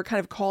that they are kind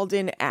of called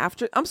in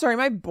after. I'm sorry, am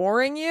I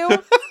boring you?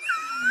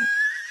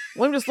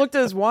 William just looked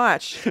at his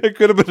watch. It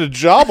could have been a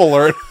job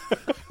alert.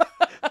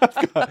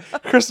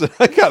 Kristen,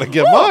 I gotta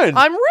get mine.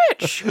 I'm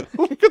rich.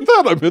 Look at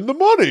that. I'm in the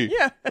money.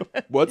 Yeah.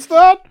 What's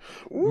that?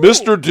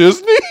 Mr.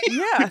 Disney?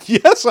 Yeah.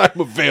 Yes, I'm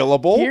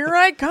available. Here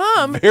I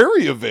come.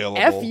 Very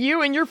available. F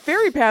you and your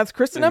fairy paths,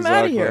 Kristen. I'm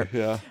out of here.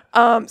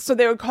 Yeah. So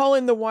they would call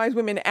in the wise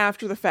women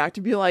after the fact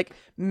to be like,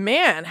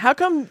 man, how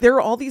come there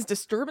are all these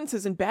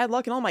disturbances and bad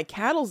luck and all my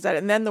cattle's dead?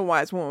 And then the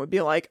wise woman would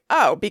be like,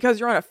 oh, because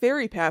you're on a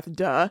fairy path,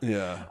 duh.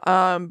 Yeah.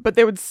 But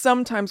they would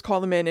sometimes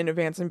call them in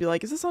advance and be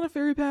like, is this on a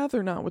fairy path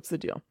or not? What's the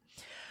deal?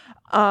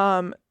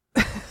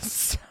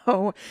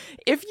 So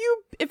if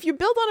you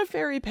build on a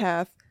fairy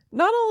path,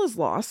 not all is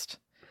lost.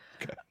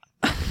 Okay.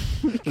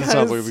 This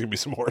sounds like it's gonna be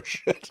some more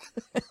shit.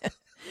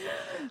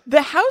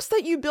 The house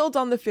that you build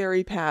on the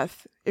fairy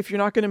path, if you're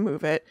not going to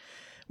move it,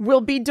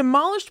 will be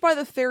demolished by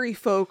the fairy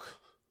folk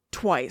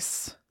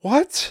twice.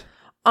 What?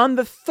 On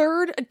the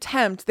third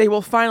attempt, they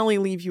will finally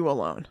leave you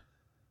alone.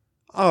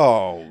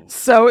 Oh.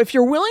 So if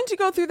you're willing to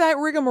go through that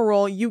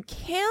rigmarole, you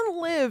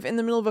can live in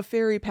the middle of a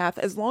fairy path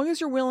as long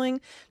as you're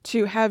willing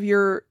to have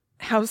your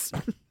house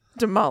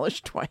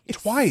demolished twice.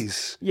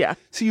 Twice? Yeah.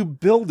 So you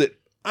build it.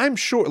 I'm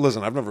sure.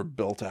 Listen, I've never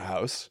built a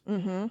house.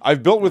 Mm-hmm.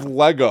 I've built with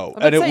Lego,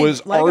 and it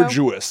was Lego.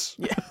 arduous.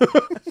 Yeah.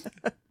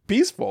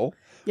 Peaceful,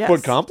 Yes.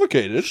 but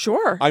complicated.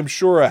 Sure. I'm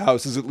sure a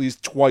house is at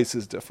least twice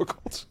as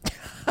difficult.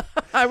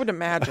 I would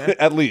imagine.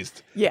 At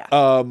least. Yeah.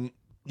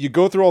 You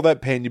go through all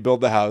that pain, you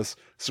build the house,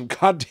 some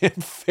goddamn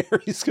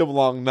fairies come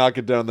along, knock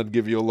it down, then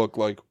give you a look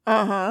like,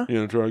 Uh-huh. you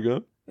know, try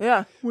again?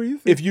 Yeah. What do you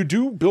think? If you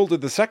do build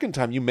it the second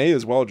time, you may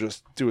as well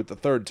just do it the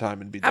third time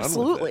and be done with it.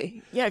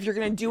 Absolutely. Yeah, if you're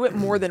going to do it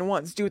more than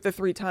once, do it the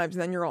 3 times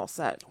and then you're all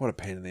set. What a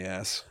pain in the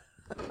ass.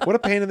 What a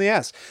pain in the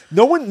ass.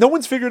 No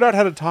one's figured out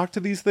how to talk to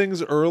these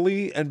things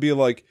early and be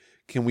like,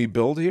 can we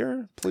build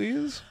here,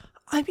 please?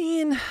 I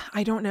mean,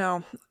 I don't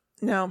know.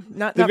 No,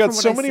 not They've not got from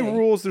what so I many see.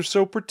 rules. They're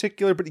so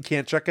particular, but you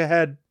can't check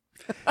ahead.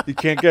 You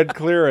can't get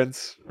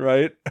clearance,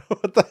 right?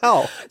 What the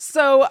hell?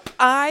 So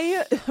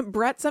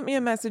Brett sent me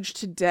a message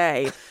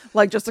today,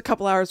 like just a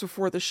couple hours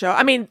before the show.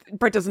 I mean,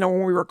 Brett doesn't know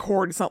when we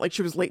record. It's not like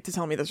she was late to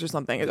tell me this or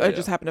something. I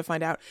just happened to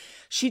find out.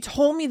 She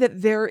told me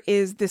that there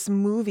is this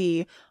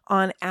movie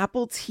on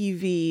Apple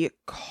TV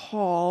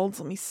called,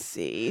 let me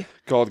see.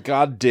 Called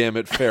God Damn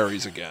It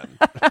Fairies Again.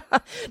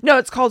 No,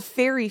 it's called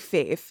Fairy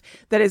Faith.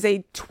 That is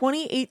a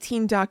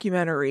 2018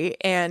 documentary,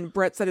 and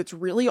Brett said it's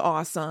really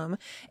awesome.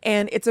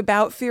 And it's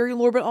about fairy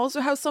lore, but also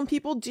how some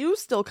people do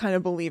still kind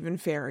of believe in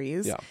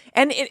fairies. Yeah.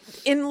 And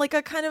in like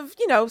a kind of,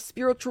 you know,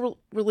 spiritual,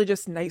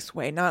 religious, nice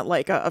way, not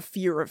like a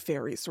fear of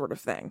fairies sort of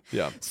thing.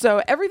 Yeah.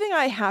 So everything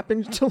I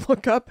happened to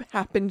look up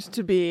happened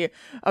to be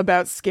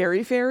about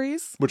scary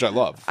fairies. Which I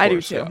love. of I do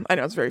course, too. yeah. I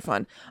know it's very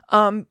fun.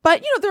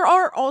 But you know, there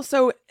are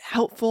also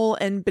helpful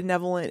and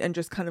benevolent and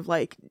just kind of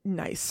like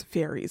nice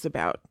fairies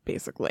about,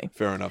 basically.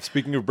 Fair enough.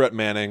 Speaking of Brett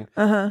Manning,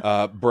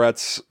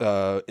 Brett's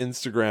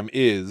Instagram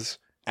is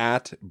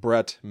at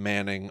Brett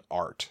Manning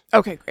Art.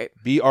 Okay, great.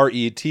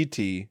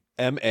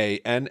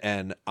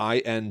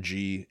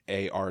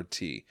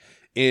 BrettManningArt.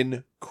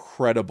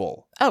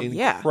 incredible. Oh,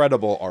 yeah.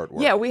 Incredible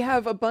artwork. Yeah, we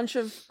have a bunch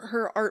of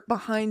her art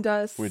behind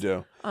us. We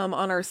do. On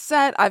our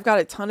set. I've got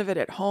a ton of it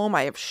at home.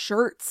 I have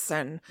shirts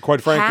and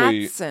quite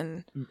frankly, hats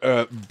and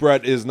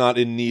Brett is not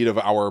in need of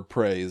our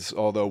praise,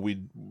 although we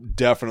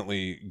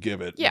definitely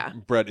give it. Yeah.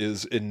 Brett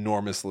is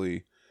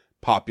enormously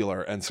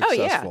popular and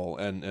successful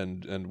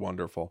and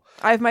wonderful.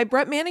 I have my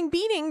Brett Manning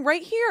beating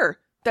right here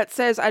that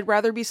says I'd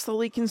rather be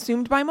slowly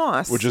consumed by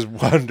moss. Which is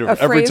wonderful.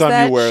 A Every phrase time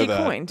that you wear she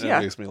that, coined, it yeah.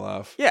 makes me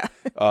laugh. Yeah.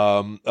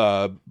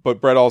 But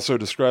Brett also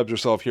describes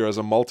herself here as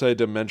a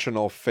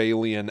multi-dimensional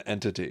Phalian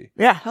entity.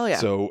 Yeah, hell yeah.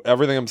 So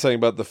everything I'm saying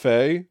about the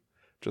Fae,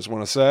 just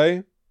want to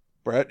say,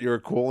 Brett, you're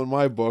cool in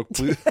my book.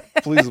 Please,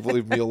 please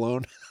leave me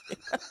alone.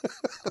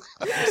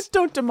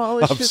 Don't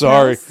demolish I'm his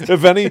sorry. house.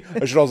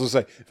 I should also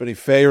say, if any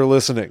Fae are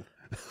listening,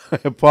 I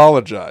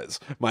apologize.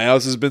 My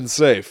house has been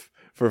safe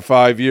for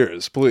 5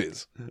 years.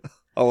 Please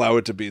allow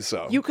it to be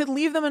so. You could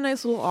leave them a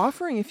nice little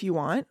offering if you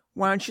want.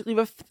 Why don't you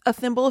leave a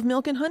thimble of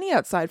milk and honey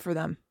outside for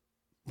them?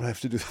 I have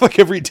to do that like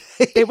every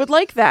day. They would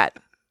like that.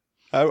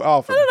 How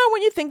often? I don't know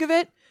when you think of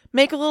it.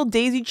 Make a little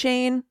daisy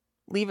chain.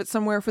 Leave it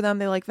somewhere for them.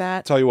 They like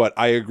that. Tell you what,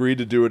 I agree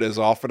to do it as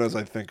often as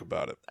I think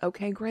about it.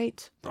 Okay,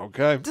 great.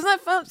 Okay.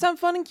 Doesn't that sound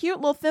fun and cute?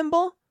 Little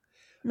thimble?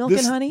 Milk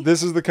and honey?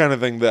 This is the kind of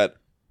thing that,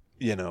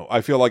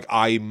 I feel like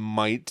I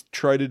might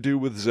try to do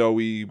with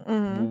Zoe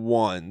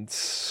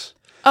once.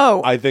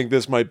 Oh, I think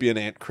this might be an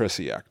Aunt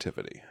Krissy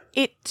activity.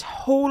 it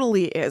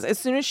totally is. As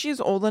soon as she's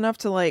old enough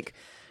to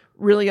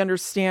really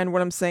understand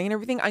what I'm saying and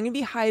everything, I'm going to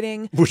be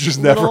hiding Which is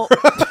little...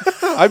 never...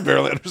 I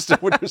barely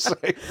understand what you're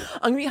saying.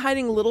 I'm going to be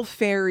hiding little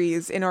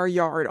fairies in our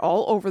yard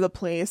all over the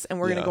place, and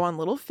we're going to go on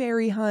little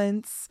fairy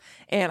hunts,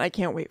 and I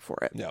can't wait for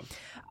it. Yeah.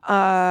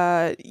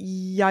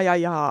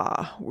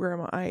 Yeah. Where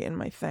am I in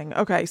my thing?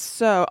 Okay,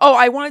 so... Oh,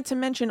 I wanted to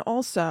mention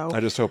also... I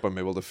just hope I'm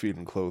able to feed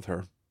and clothe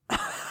her.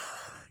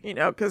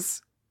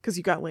 Because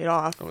you got laid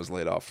off. I was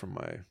laid off from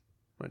my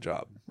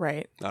job.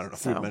 Right. I don't know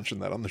if we've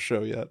mentioned that on the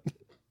show yet.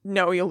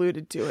 No, we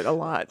alluded to it a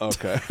lot.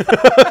 Okay.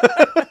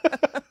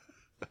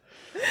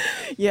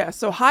 Yeah,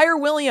 so hire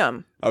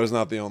William. I was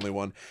not the only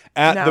one.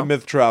 At No. The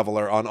Myth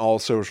Traveler on all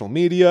social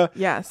media.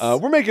 Yes.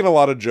 We're making a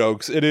lot of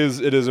jokes. It is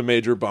a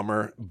major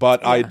bummer,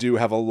 but I Yeah. do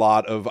have a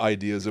lot of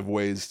ideas of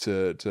ways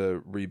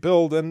to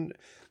rebuild, and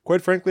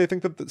quite frankly, I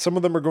think that some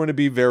of them are going to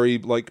be very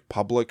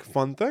public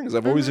fun things.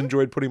 I've always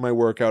enjoyed putting my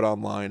work out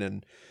online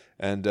and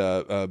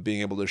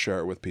being able to share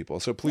it with people.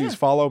 So please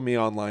follow me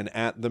online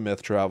at The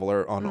Myth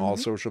Traveler on all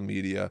social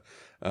media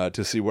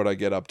to see what I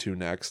get up to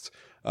next.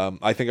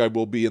 I think I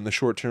will be in the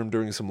short term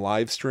doing some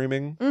live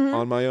streaming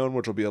on my own,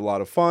 which will be a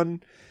lot of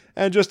fun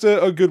and just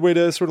a good way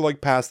to sort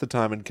of pass the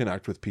time and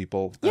connect with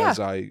people as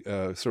I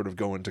sort of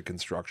go into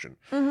construction.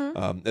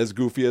 As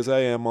goofy as I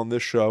am on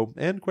this show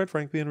and quite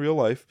frankly in real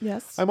life,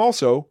 Yes. I'm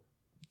also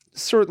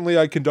certainly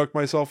I conduct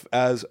myself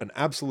as an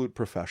absolute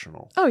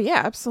professional. Oh,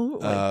 yeah,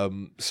 absolutely.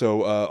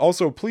 So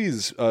also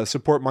please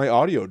support my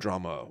audio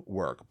drama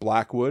work.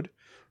 Blackwood,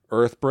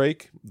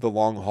 Earthbreak, The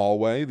Long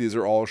Hallway. These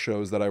are all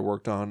shows that I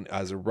worked on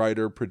as a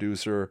writer,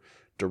 producer,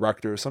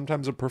 director,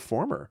 sometimes a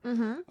performer.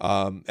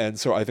 And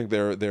so I think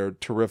they're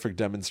terrific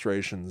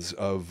demonstrations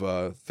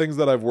of things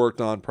that I've worked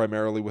on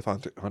primarily with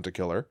Hunt a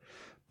Killer.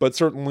 But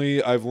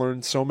certainly I've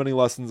learned so many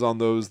lessons on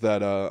those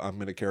that I'm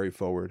going to carry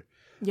forward.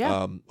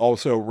 Yeah.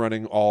 Also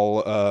running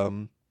all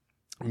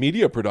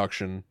media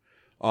production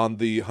on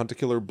the Hunt a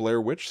Killer Blair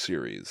Witch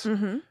series,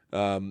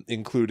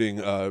 including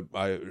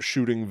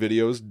shooting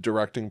videos,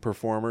 directing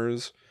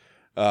performers.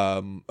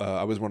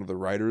 I was one of the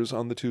writers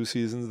on the 2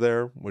 seasons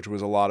there, which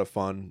was a lot of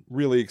fun,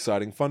 really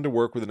exciting, fun to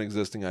work with an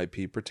existing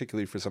IP,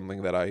 particularly for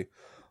something that I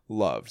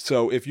loved.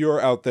 So if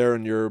you're out there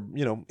and you're,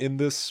 in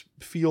this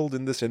field,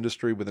 in this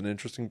industry with an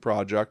interesting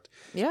project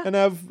and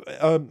have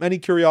any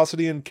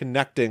curiosity in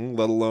connecting,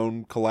 let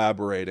alone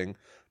collaborating,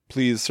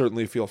 please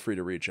certainly feel free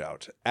to reach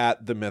out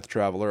at The Myth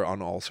Traveler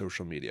on all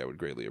social media. I would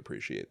greatly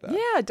appreciate that.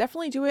 Yeah,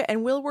 definitely do it.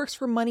 And Will works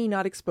for money,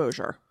 not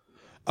exposure.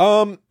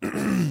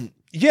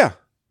 Yeah.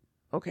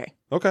 Okay.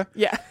 Okay.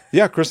 Yeah.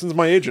 Yeah, Kristen's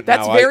my agent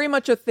That's now. very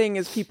much a thing,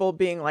 is people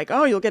being like,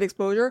 oh, you'll get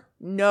exposure?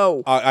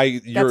 No.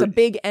 That's a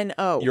big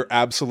N-O. You're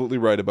absolutely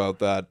right about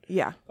that.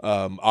 Yeah.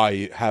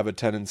 I have a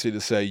tendency to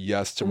say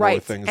yes to more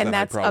things than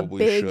I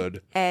probably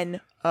should.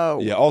 N-O.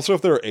 Yeah, also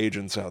if there are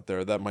agents out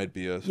there, that might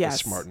be a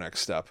smart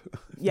next step.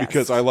 Yes.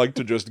 Because I like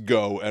to just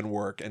go and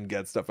work and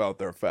get stuff out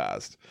there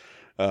fast.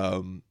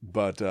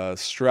 But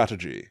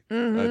strategy,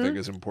 I think,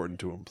 is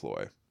important to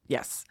employ.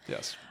 Yes.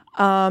 Yes.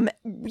 While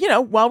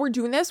we're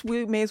doing this,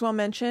 we may as well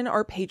mention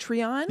our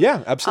Patreon.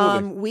 Yeah,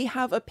 absolutely. We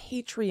have a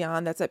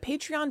Patreon that's at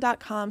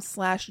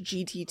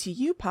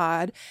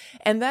patreon.com/GTTUpod.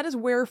 And that is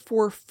where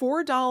for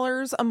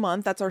 $4 a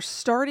month, that's our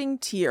starting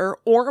tier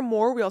or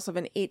more. We also have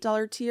an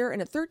 $8 tier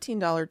and a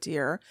 $13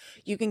 tier.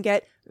 You can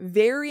get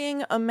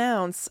varying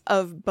amounts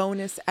of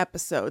bonus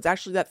episodes.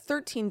 Actually, that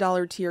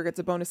 $13 tier gets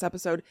a bonus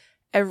episode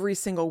every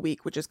single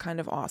week, which is kind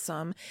of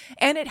awesome.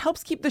 And it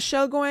helps keep the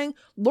show going.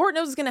 Lord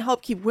knows it's going to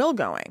help keep Will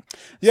going.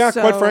 Yeah,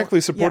 So, quite frankly,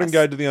 supporting yes.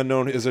 Guide to the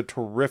Unknown is a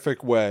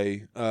terrific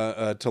way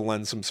to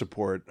lend some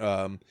support.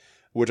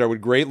 which I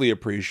would greatly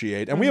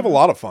appreciate. And we have a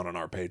lot of fun on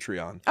our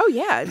Patreon. Oh,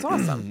 yeah. It's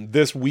awesome.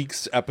 This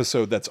week's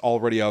episode that's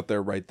already out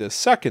there right this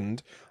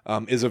second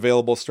is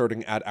available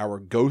starting at our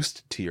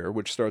Ghost tier,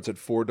 which starts at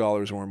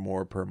 $4 or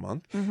more per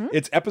month.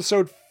 It's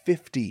episode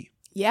 50.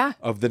 Yeah.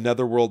 Of the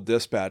Netherworld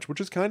Dispatch,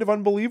 which is kind of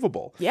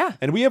unbelievable. Yeah.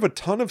 And we have a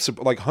ton of,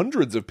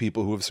 hundreds of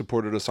people who have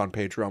supported us on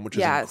Patreon, which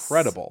is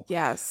incredible.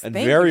 Yes. And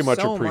Thank very you much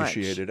so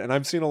appreciated. And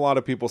I've seen a lot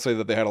of people say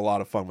that they had a lot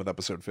of fun with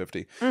episode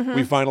 50.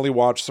 We finally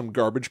watched some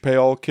Garbage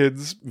Pail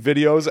Kids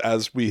videos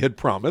as we had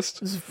promised.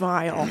 It was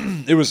vile.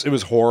 It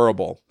was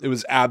horrible. It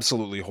was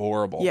absolutely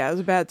horrible. Yeah, it was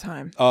a bad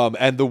time.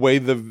 And the way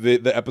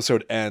the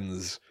episode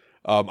ends,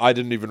 I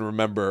didn't even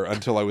remember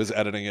until I was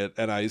editing it,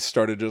 and I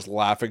started just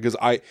laughing because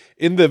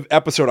in the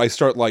episode I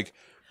start like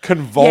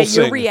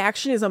convulsing. Yeah, your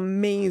reaction is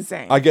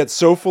amazing. I get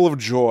so full of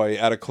joy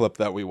at a clip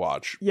that we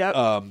watch.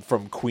 Yep.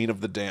 From Queen of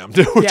the Damned,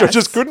 which I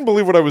just couldn't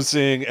believe what I was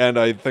seeing, and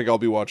I think I'll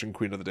be watching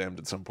Queen of the Damned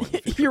at some point in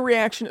the future. Your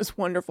reaction is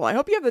wonderful. I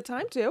hope you have the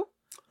time to.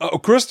 Oh,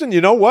 Kristen, you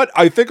know what?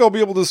 I think I'll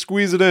be able to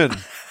squeeze it in.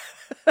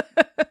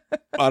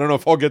 I don't know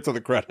if I'll get to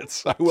the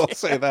credits. I will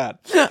say that.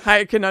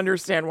 I can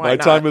understand why My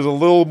not. time is a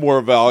little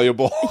more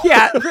valuable.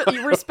 Yeah,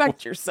 you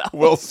respect yourself.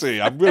 We'll see.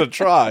 I'm going to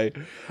try.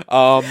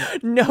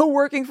 No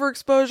working for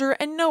exposure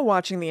and no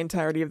watching the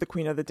entirety of the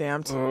Queen of the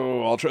Damned.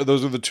 Oh, I'll try.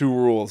 Those are the 2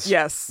 rules.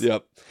 Yes.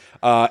 Yep.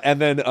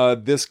 And then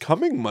this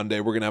coming Monday,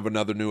 we're going to have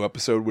another new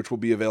episode, which will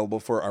be available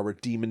for our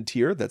Demon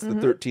tier. That's the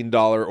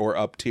 $13 or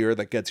up tier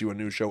that gets you a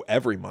new show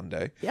every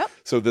Monday. Yep.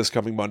 So this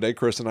coming Monday,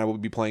 Chris and I will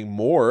be playing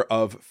more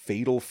of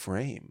Fatal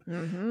Frame,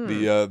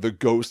 the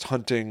ghost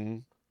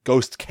hunting,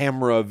 ghost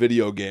camera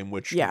video game,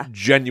 which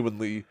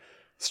genuinely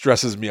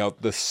stresses me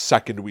out the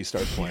second we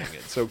start playing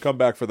it. So come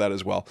back for that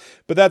as well.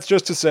 But that's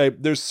just to say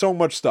there's so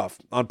much stuff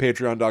on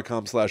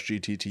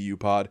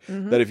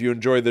patreon.com/GTTUpod that if you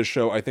enjoy this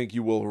show, I think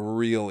you will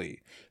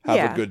really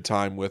have a good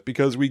time with,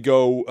 because we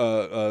go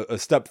a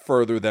step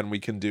further than we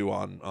can do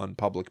on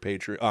public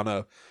Patreon, on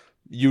a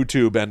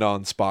YouTube and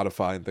on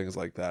Spotify and things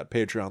like that.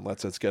 Patreon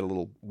lets us get a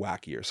little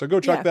wackier. So go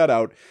check that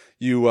out.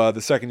 You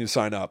the second you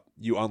sign up,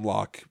 you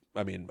unlock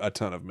a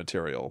ton of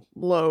material.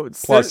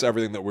 Loads. Plus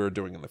everything that we're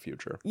doing in the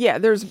future. Yeah,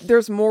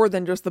 there's more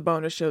than just the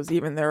bonus shows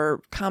even. There are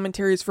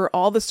commentaries for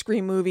all the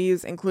Scream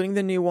movies, including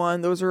the new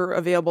one. Those are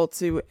available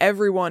to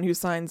everyone who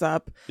signs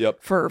up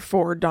for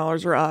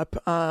 $4 or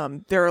up.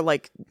 There are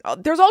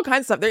there's all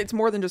kinds of stuff. It's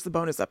more than just the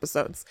bonus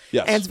episodes.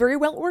 Yes. And it's very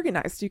well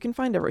organized. You can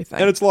find everything.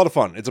 And it's a lot of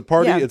fun. It's a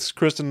party. Yeah. It's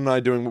Kristen and I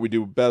doing what we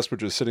do best,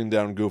 which is sitting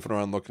down, goofing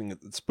around, looking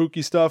at the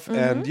spooky stuff.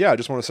 And I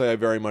just want to say I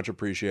very much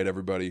appreciate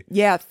everybody.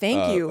 Yeah,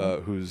 thank you.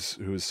 Who's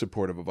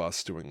supportive of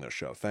us doing this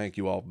show. Thank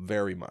you all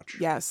very much.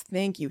 Yes,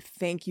 thank you.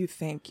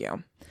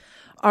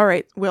 All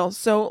right, Will,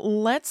 so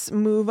let's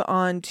move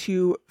on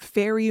to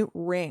fairy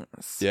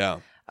rings.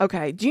 Yeah.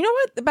 Okay, do you know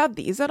about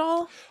these at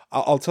all?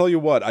 I'll tell you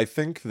what, I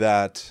think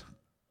that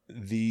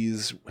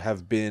these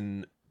have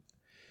been...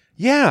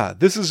 Yeah,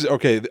 this is...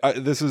 Okay,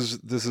 this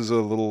is a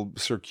little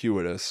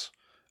circuitous.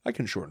 I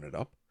can shorten it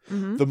up.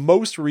 The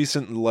most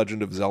recent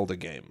Legend of Zelda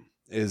game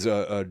is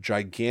a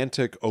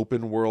gigantic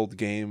open world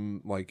game,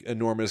 like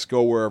enormous,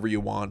 go wherever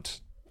you want,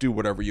 do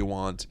whatever you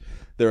want.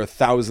 There are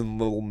 1,000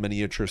 little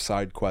miniature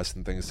side quests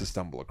and things to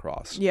stumble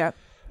across. Yeah.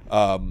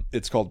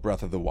 It's called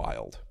Breath of the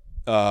Wild.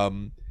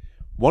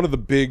 One of the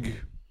big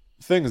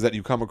things that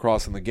you come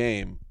across in the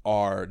game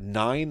are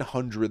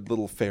 900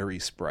 little fairy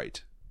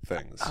sprite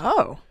things.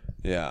 Oh.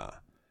 Yeah.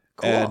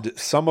 Cool. And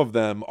some of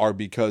them are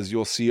because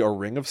you'll see a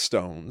ring of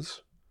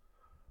stones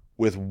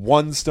with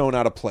one stone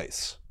out of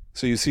place.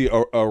 So you see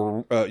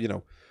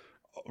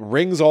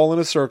rings all in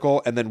a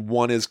circle, and then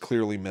one is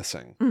clearly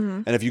missing.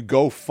 And if you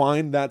go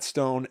find that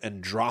stone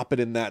and drop it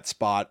in that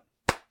spot,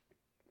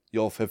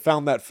 you'll have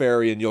found that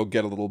fairy, and you'll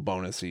get a little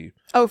bonusy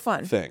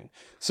fun thing.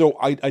 So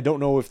I don't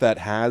know if that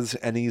has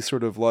any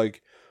sort of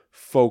like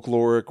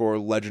folkloric or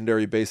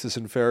legendary basis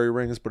in fairy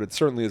rings, but it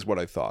certainly is what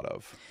I thought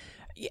of.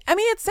 I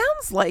mean, it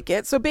sounds like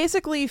it. So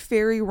basically,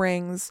 fairy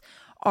rings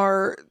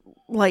are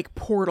like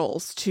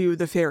portals to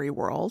the fairy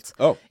world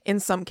in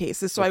some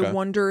cases. So I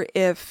wonder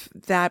if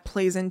that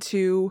plays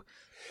into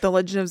the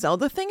Legend of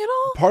Zelda thing at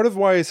all. Part of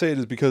why I say it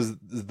is because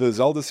the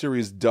Zelda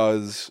series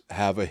does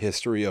have a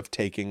history of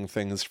taking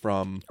things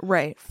from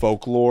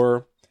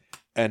folklore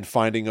and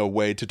finding a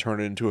way to turn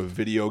it into a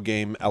video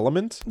game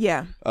element.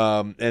 Yeah.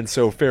 And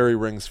so fairy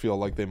rings feel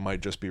like they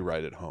might just be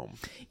right at home.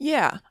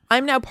 Yeah.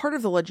 I'm now part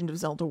of the Legend of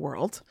Zelda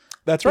world.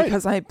 That's right.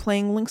 Because I'm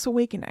playing Link's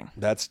Awakening.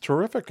 That's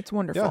terrific. It's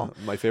wonderful.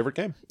 Yeah, my favorite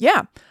game.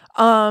 Yeah.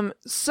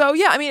 So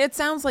yeah, I mean, it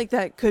sounds like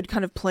that could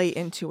kind of play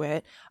into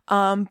it.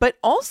 But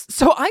also,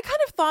 so I kind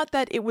of thought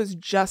that it was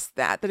just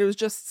that it was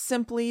just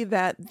simply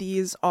that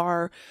these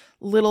are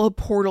little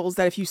portals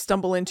that if you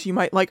stumble into, you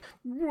might like,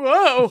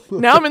 whoa,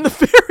 now I'm in the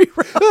fairy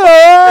realm.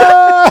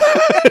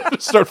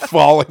 Start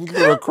falling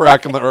through a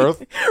crack in the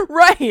earth.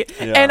 Right.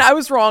 Yeah. And I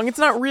was wrong. It's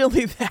not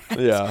really that.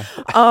 Yeah.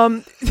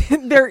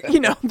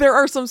 there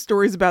are some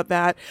stories about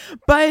that,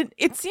 but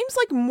it seems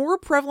like more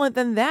prevalent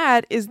than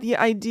that is the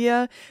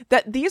idea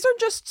that these are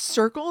just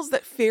circles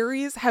that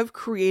fairies have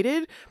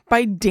created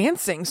by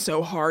dancing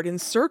so hard in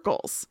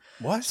circles.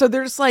 What? So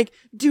they're just like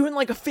doing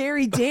like a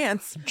fairy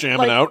dance.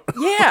 Jamming like, out?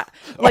 Yeah.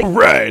 Like,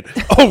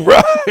 all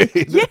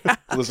right. Yeah.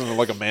 Listen to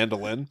like a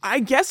mandolin. I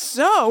guess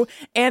so.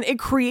 And it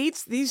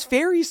creates these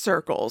fairy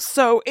circles.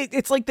 So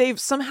it's like they've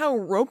somehow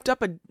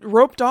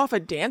roped off a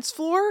dance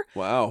floor.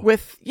 Wow.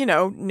 With,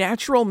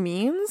 natural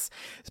means,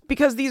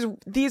 because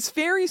these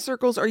fairy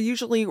circles are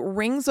usually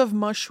rings of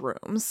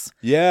mushrooms.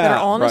 Yeah. That are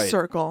all in right. a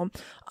circle.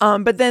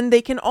 But then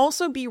they can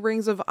also be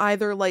rings of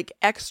either like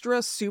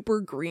extra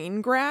super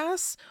green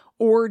grass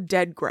or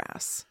dead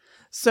grass.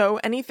 So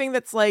anything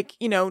that's like,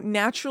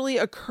 naturally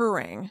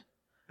occurring.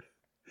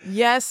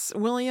 Yes,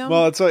 William?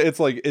 Well,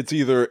 it's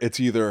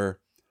either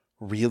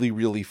really,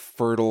 really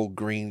fertile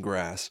green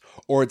grass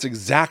or its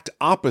exact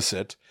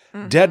opposite,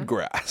 dead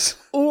grass.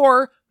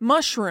 Or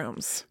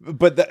mushrooms.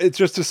 But it's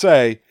just to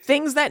say...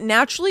 Things that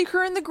naturally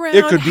occur in the ground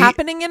it could be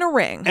happening in a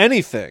ring.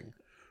 Anything,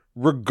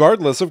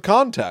 regardless of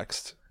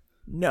context.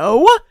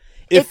 No.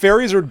 If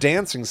fairies are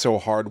dancing so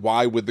hard,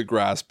 why would the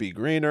grass be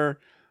greener?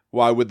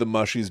 Why would the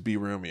mushies be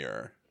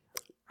roomier?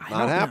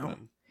 Not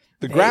happening.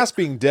 The grass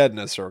being dead in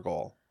a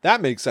circle,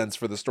 that makes sense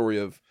for the story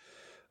of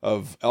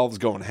elves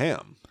going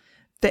ham.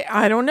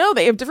 I don't know.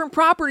 They have different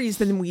properties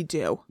than we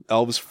do.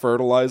 Elves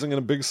fertilizing in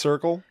a big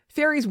circle?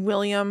 Fairies,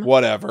 William.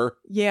 Whatever.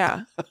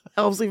 Yeah.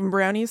 Elves leaving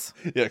brownies?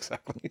 Yeah,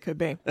 exactly. Could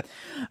be.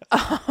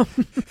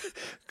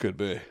 Could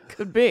be.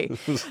 Could be.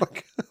 It was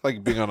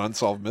like being on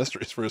Unsolved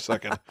Mysteries for a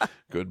second.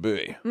 Could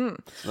be.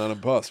 It's not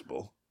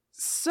impossible.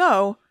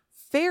 So,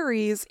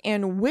 fairies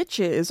and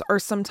witches are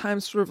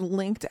sometimes sort of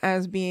linked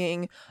as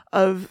being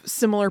of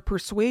similar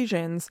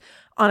persuasions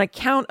on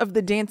account of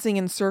the dancing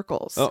in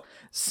circles. Oh.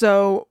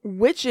 So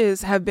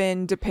witches have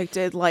been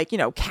depicted like,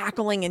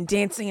 cackling and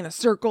dancing in a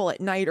circle at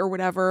night or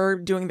whatever,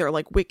 doing their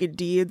like wicked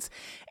deeds.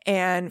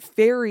 And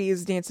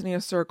fairies dancing in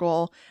a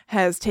circle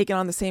has taken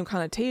on the same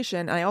connotation.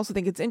 And I also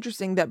think it's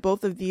interesting that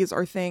both of these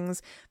are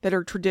things that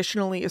are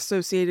traditionally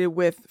associated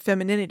with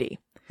femininity.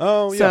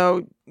 Oh, yeah.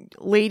 So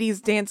ladies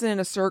dancing in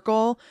a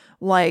circle,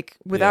 like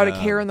without a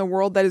care in the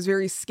world, that is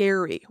very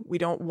scary. We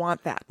don't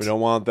want that. We don't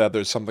want that.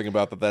 There's something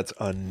about that's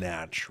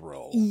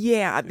unnatural.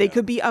 Yeah, they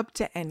could be up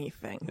to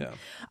anything. Yeah.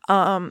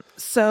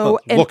 So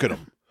look at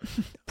them.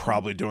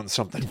 Probably doing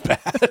something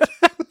bad.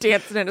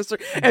 Dancing in a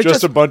circle.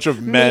 Just a bunch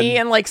of men. Me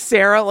and like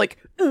Sarah, like.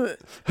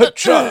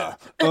 Ha-cha!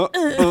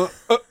 Yeah.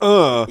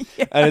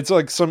 And it's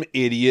like some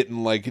idiot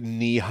in like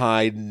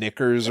knee-high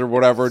knickers or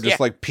whatever, just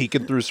like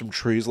peeking through some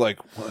trees. Like,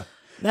 what?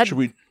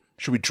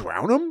 Should we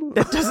drown them?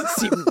 That doesn't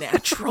seem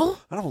natural.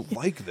 I don't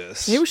like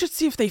this. Maybe we should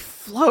see if they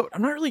float.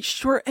 I'm not really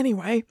sure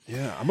anyway.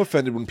 Yeah, I'm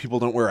offended when people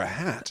don't wear a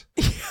hat.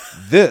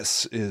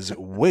 This is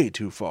way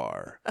too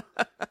far.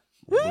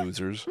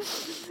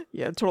 Losers.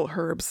 Yeah, total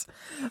herbs.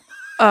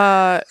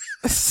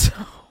 There's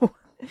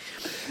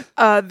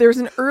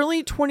an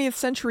early 20th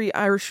century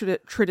Irish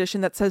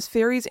tradition that says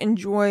fairies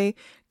enjoy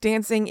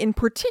dancing in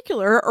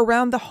particular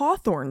around the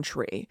hawthorn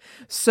tree.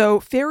 So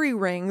fairy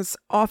rings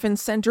often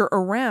center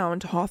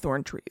around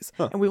hawthorn trees.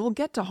 And we will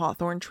get to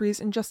hawthorn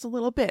trees in just a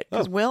little bit.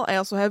 Because, I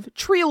also have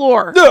tree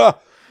lore.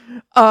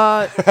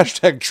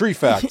 Hashtag tree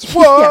facts.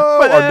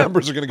 Whoa! Our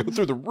numbers are going to go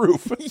through the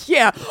roof.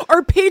 Yeah,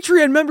 our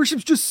Patreon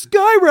membership's just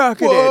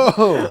skyrocketed.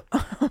 Whoa!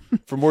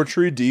 For more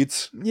tree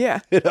deets,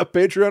 hit up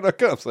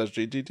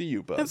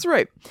patreon.com/GTTU. That's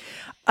right.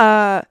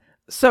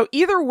 So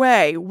either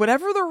way,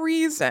 whatever the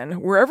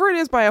reason, wherever it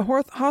is by a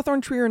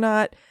hawthorn tree or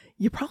not,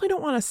 you probably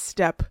don't want to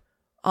step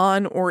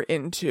on or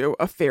into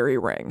a fairy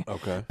ring.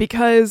 Okay.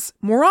 Because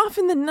more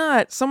often than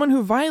not, someone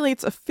who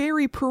violates a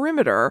fairy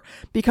perimeter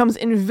becomes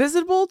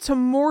invisible to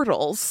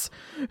mortals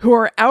who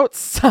are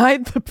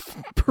outside the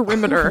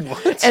perimeter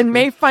and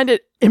may find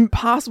it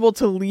impossible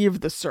to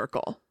leave the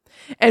circle.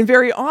 And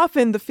very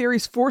often, the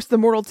fairies force the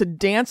mortal to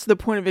dance to the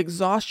point of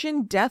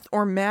exhaustion, death,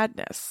 or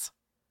madness.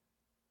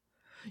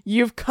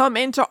 You've come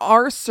into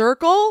our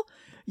circle?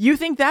 You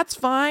think that's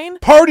fine?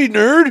 Party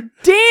nerd!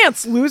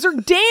 Dance, loser,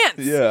 dance!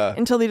 Yeah.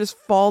 Until they just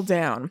fall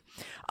down.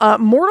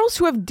 Mortals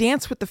who have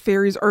danced with the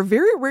fairies are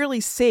very rarely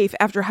safe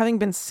after having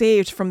been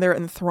saved from their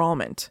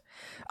enthrallment.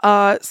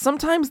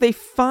 Sometimes they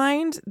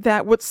find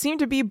that what seemed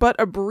to be but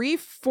a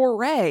brief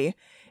foray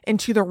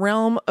into the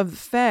realm of the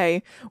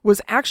Fae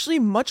was actually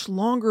much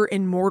longer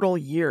in mortal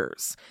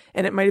years.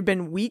 And it might have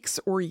been weeks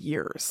or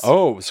years.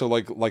 Oh, so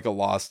like a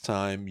lost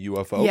time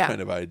UFO kind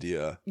of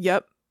idea.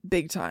 Yep.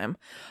 Big time.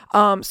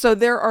 So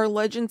there are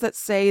legends that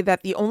say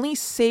that the only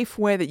safe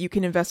way that you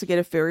can investigate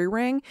a fairy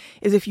ring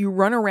is if you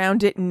run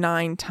around it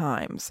 9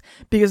 times.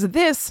 Because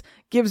this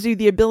gives you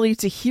the ability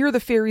to hear the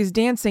fairies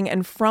dancing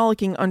and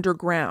frolicking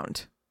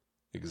underground.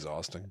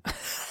 Exhausting.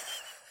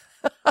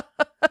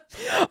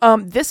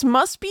 This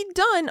must be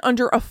done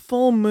under a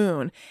full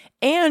moon,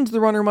 and the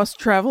runner must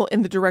travel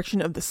in the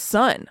direction of the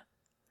sun.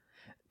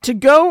 To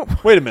go...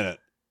 Wait a minute.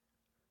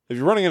 If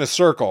you're running in a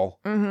circle,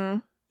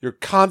 you're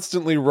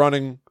constantly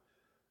running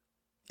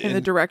in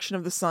the direction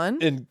of the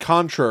sun? In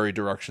contrary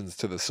directions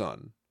to the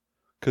sun.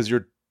 Because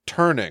you're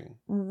turning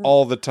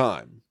all the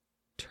time.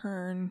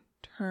 Turn.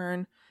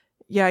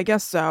 Yeah, I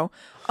guess so.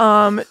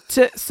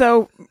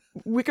 So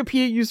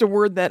Wikipedia used a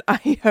word that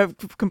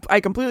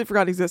I completely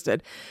forgot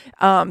existed.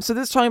 So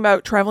this is talking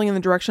about traveling in the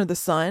direction of the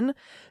sun.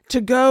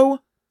 To go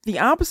the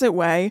opposite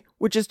way,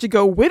 which is to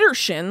go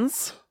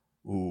widdershins.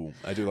 Ooh,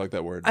 I do like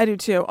that word. I do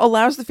too.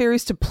 Allows the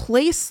fairies to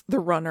place the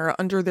runner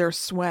under their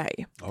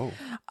sway. Oh.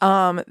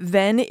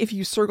 Then if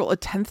you circle a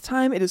 10th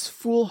time, it is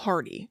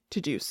foolhardy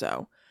to do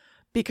so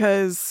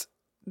because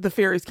the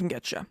fairies can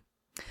get you.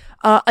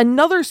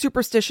 Another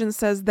superstition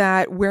says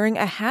that wearing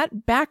a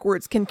hat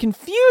backwards can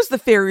confuse the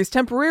fairies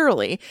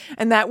temporarily,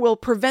 and that will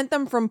prevent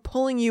them from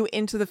pulling you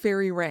into the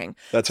fairy ring.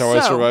 That's how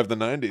I survived the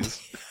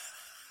 90s.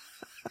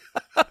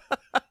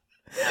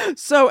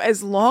 So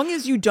as long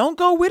as you don't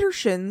go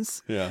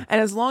widdershins, yeah, and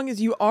as long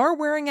as you are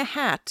wearing a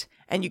hat,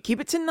 and you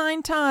keep it to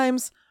 9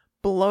 times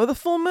below the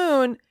full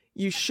moon,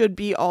 you should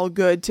be all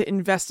good to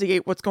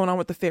investigate what's going on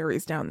with the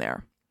fairies down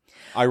there.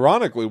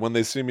 Ironically, when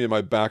they see me in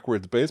my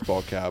backwards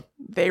baseball cap,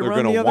 they're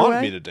going to to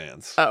want me to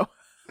dance. Oh.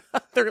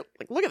 They're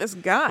like, look at this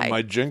guy.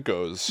 My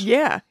Jinkos.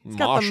 Yeah, he's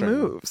got the moshing.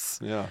 moves.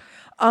 Yeah.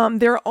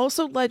 There are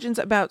also legends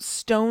about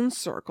stone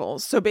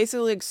circles. So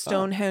basically like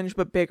Stonehenge,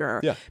 but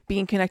bigger,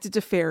 being connected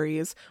to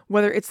fairies,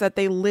 whether it's that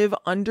they live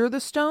under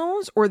the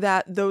stones or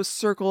that those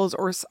circles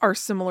are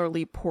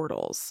similarly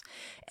portals.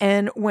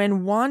 And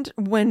when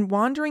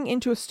wandering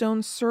into a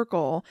stone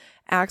circle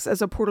acts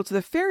as a portal to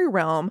the fairy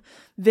realm,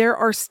 there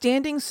are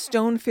standing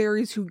stone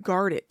fairies who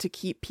guard it to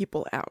keep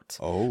people out.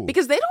 Oh.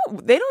 Because they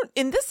don't,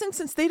 in this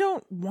instance, they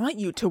don't want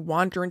you to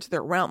wander into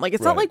their realm. Like,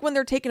 it's not like when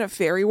they're taking a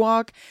fairy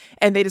walk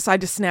and they decide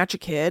to snatch a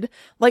kid.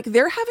 Like,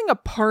 they're having a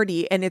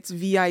party and it's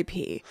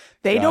VIP.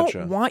 They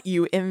don't want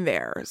you in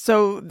there.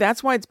 So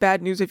that's why it's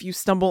bad news if you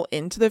stumble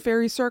into the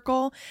fairy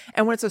circle.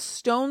 And when it's a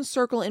stone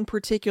circle in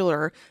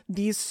particular,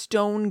 these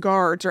stone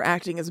guards are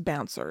acting as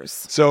bouncers.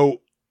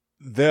 So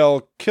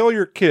they'll kill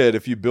your kid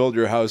if you build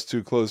your house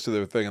too close to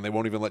their thing, and they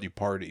won't even let you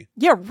party.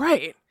 Yeah,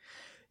 right.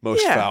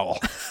 Most foul.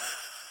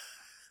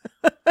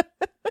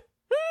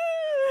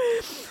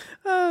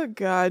 Oh,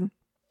 God.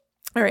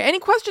 All right. Any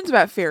questions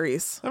about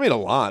fairies? I mean, a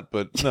lot,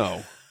 but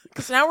no.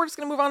 Because now we're just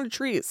going to move on to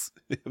trees.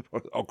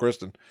 Oh,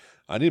 Kristen,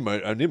 I need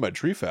my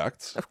tree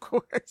facts. Of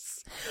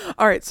course.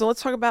 All right. So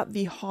let's talk about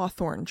the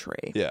hawthorn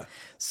tree. Yeah.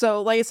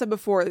 So like I said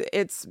before,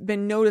 it's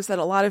been noticed that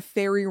a lot of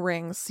fairy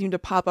rings seem to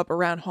pop up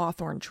around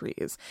hawthorn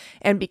trees.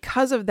 And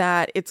because of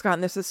that, it's gotten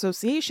this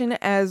association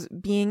as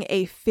being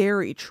a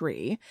fairy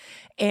tree.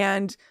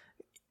 And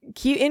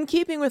in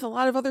keeping with a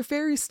lot of other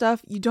fairy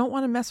stuff, you don't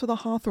want to mess with a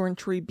hawthorn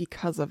tree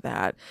because of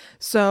that.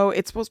 So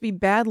it's supposed to be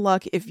bad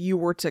luck if you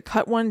were to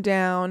cut one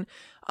down,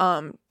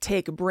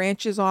 take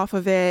branches off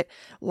of it,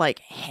 like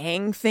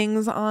hang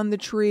things on the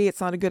tree. It's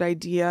not a good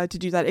idea to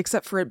do that,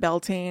 except for at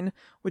Beltane,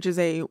 which is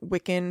a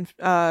Wiccan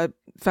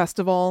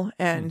festival,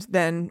 and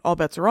then all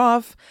bets are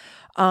off.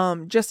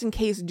 Just in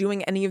case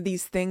doing any of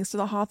these things to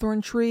the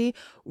hawthorn tree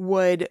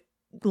would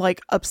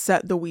like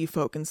upset the wee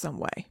folk in some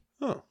way.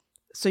 Oh.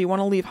 So you want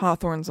to leave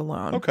hawthorns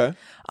alone. Okay.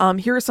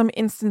 Here are some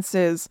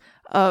instances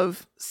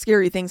of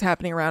scary things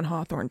happening around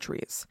hawthorn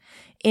trees.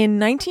 In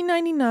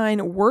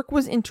 1999, work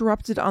was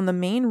interrupted on the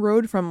main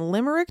road from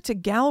Limerick to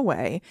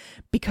Galway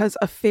because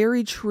a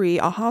fairy tree,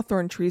 a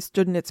hawthorn tree,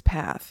 stood in its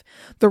path.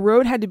 The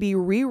road had to be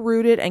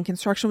rerouted and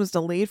construction was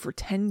delayed for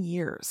 10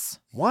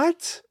 years.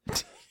 What?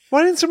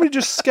 Why didn't somebody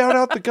just scout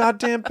out the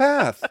goddamn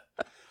path?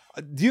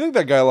 Do you think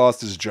that guy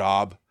lost his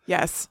job?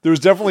 Yes. There was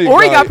definitely he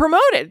got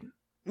promoted.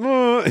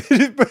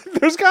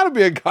 There's got to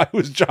be a guy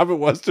whose job it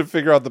was to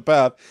figure out the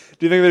path.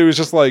 Do you think that he was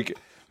just like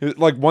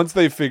once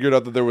they figured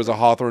out that there was a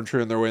hawthorn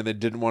tree in their way and they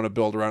didn't want to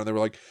build around it, they were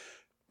like,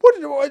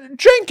 "What,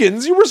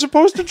 Jenkins? You were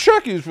supposed to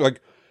check." He was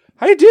like,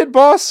 "I did,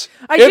 boss.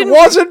 It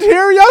wasn't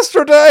here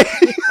yesterday."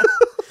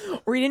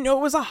 Or you didn't know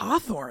it was a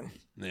hawthorn.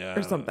 Yeah,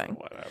 or something.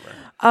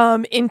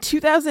 Whatever. In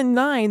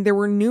 2009, there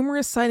were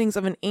numerous sightings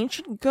of an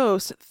ancient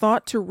ghost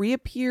thought to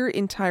reappear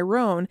in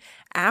Tyrone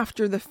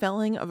after the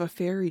felling of a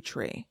fairy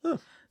tree. Huh.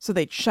 So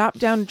they chop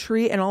down a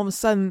tree and all of a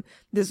sudden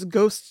this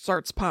ghost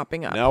starts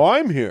popping up. Now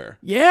I'm here.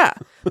 Yeah.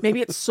 Maybe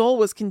its soul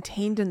was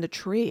contained in the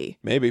tree.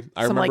 Maybe.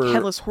 I Some remember, like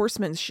Headless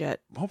Horseman shit.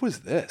 What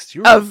was this?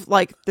 Of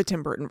like the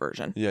Tim Burton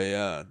version.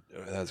 Yeah.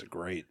 That's a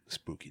great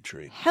spooky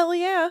tree. Hell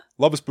yeah.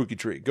 Love a spooky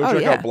tree. Go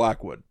check out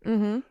Blackwood.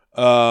 Mm-hmm.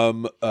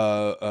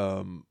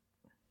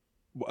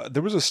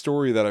 There was a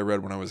story that I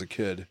read when I was a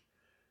kid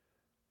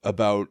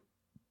about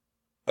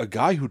a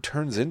guy who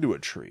turns into a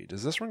tree.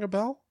 Does this ring a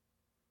bell?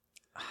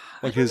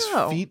 Like his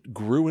feet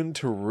grew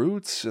into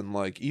roots, and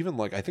like even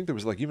like I think there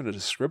was like even a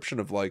description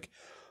of like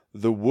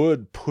the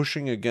wood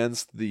pushing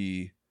against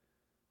the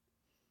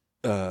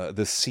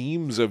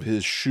seams of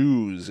his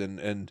shoes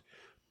and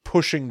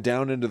pushing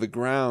down into the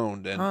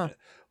ground, and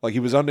like he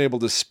was unable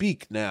to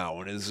speak now,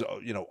 and his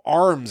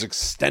arms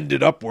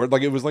extended upward.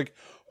 Like it was like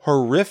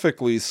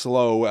horrifically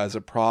slow as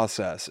a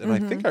process. And I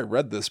think I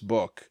read this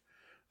book.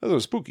 I was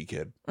a spooky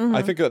kid.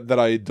 I think that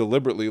I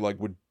deliberately like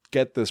would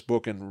get this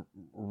book and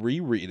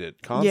reread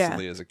it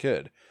constantly as a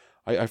kid.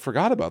 I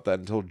forgot about that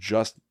until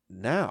just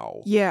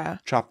now. Yeah.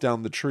 Chop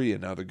down the tree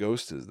and now the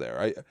ghost is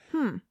there.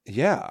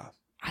 Yeah.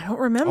 I don't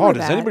remember. Oh,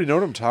 does anybody know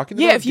what I'm talking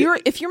about? Yeah, if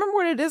you remember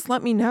what it is,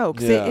 let me know,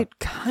 because it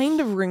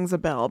kind of rings a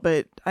bell,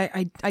 but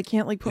I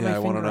can't like put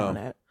my finger on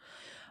it.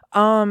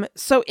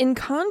 So in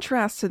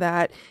contrast to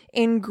that,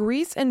 in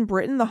Greece and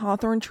Britain, the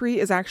hawthorn tree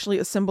is actually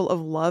a symbol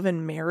of love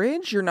and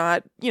marriage. You're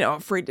not,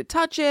 afraid to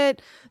touch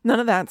it, none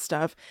of that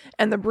stuff.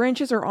 And the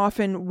branches are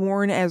often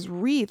worn as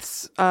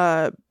wreaths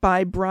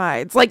by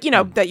brides, like,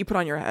 that you put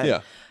on your head.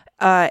 Yeah.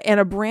 And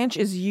a branch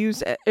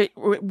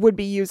would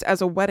be used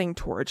as a wedding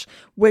torch,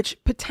 which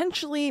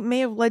potentially may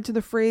have led to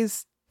the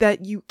phrase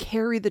that you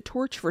carry the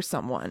torch for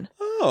someone.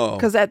 Oh.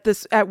 Because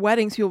at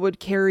weddings, people would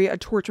carry a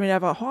torch made out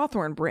of a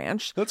hawthorn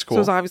branch. That's cool.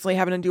 So it's obviously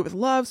having to do with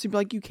love. So you'd be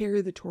like, you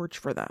carry the torch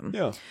for them.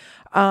 Yeah.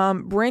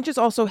 Branches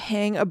also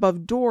hang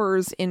above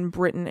doors in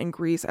Britain and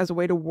Greece as a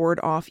way to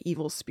ward off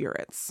evil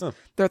spirits. Huh.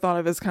 They're thought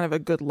of as kind of a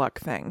good luck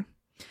thing.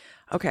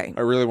 Okay.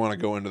 I really want to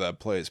go into that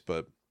place,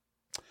 but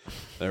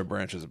there are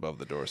branches above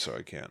the door, so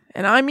I can't.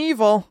 And I'm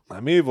evil.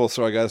 I'm evil,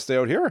 so I got to stay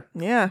out here.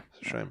 Yeah.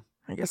 It's a shame.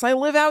 I guess I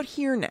live out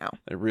here now.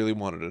 I really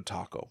wanted a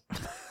taco.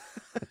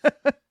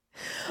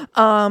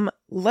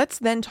 Let's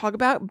then talk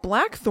about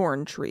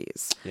blackthorn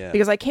trees. Yeah.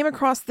 Because I came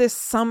across this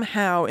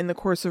somehow in the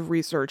course of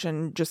research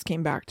and just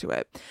came back to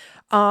it.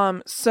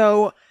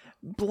 So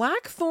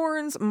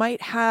blackthorns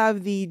might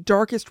have the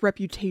darkest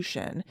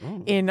reputation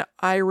in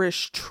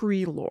Irish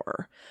tree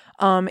lore.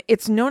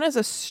 It's known as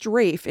a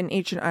strafe in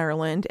ancient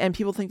Ireland, and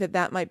people think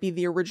that might be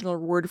the original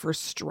word for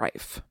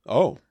strife.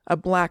 Oh. A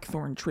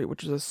blackthorn tree,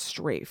 which is a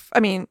strafe.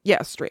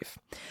 Strafe.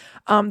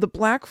 The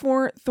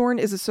blackthorn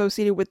is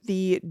associated with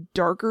the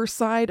darker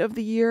side of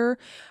the year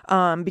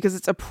because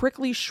it's a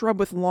prickly shrub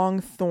with long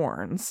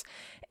thorns.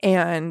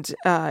 And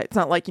it's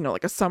not like,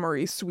 like a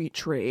summery sweet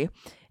tree.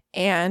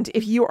 And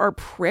if you are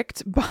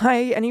pricked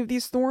by any of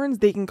these thorns,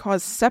 they can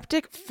cause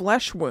septic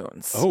flesh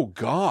wounds. Oh,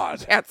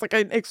 God. Yeah, it's like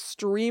an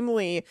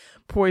extremely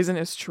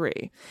poisonous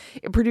tree.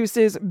 It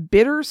produces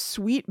bitter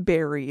sweet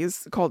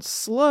berries called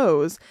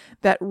sloes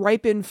that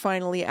ripen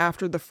finally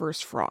after the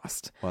first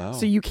frost. Wow.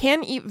 So you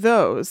can eat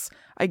those,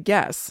 I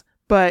guess,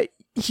 but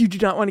you do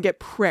not want to get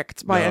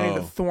pricked by any of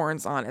the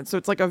thorns on it. So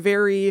it's like a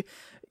very,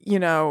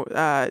 what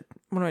am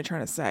I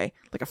trying to say?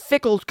 Like a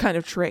fickle kind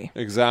of tree.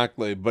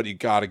 Exactly, but you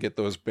got to get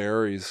those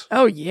berries.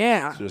 Oh,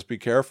 yeah. So just be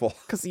careful.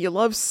 Because you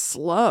love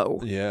sloe.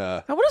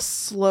 Yeah. Now, what a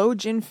sloe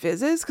gin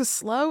fizz is? Because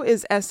sloe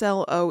is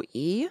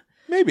SLOE.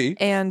 Maybe.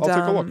 And I'll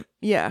take a look.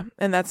 Yeah,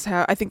 and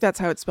I think that's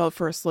how it's spelled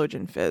for a sloe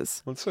gin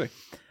fizz. Let's see.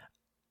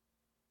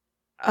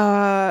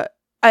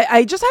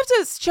 I just have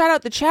to shout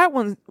out the chat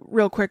one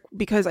real quick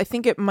because I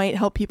think it might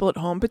help people at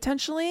home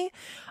potentially.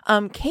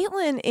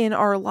 Caitlin, in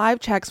our live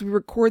chats, we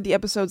record the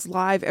episodes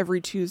live every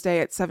Tuesday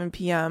at 7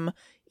 p.m.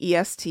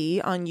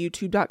 EST on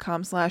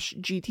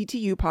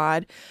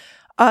youtube.com/GTTUpod.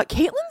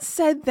 Caitlin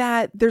said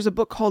that there's a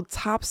book called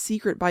Top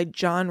Secret by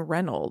John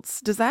Reynolds.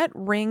 Does that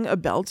ring a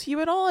bell to you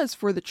at all as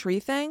for the tree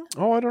thing?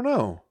 Oh, I don't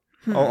know.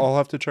 I'll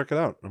have to check it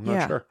out. I'm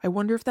not sure. I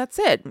wonder if that's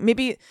it.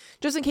 Maybe,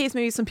 just in case,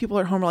 maybe some people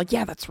at home are like,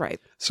 yeah, that's right.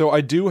 So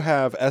I do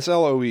have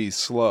SLOE,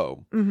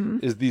 sloe,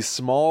 is the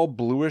small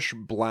bluish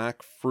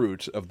black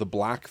fruit of the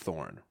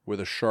blackthorn with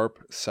a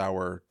sharp,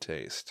 sour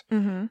taste,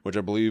 which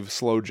I believe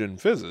sloe gin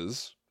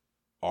fizzes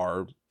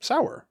are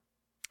sour.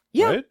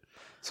 Yeah. Right?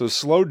 So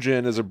sloe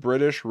gin is a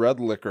British red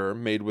liquor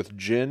made with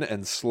gin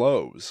and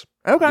sloes.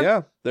 Okay.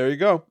 Yeah, there you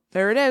go.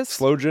 There it is.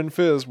 Sloe gin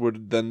fizz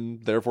would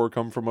then therefore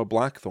come from a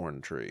blackthorn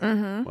tree.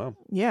 Wow.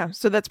 Yeah,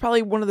 so that's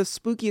probably one of the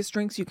spookiest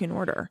drinks you can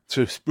order.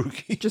 So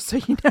spooky. Just so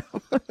you know.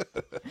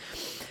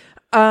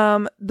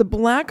 The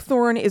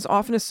blackthorn is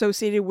often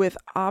associated with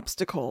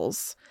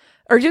obstacles.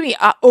 Or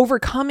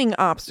overcoming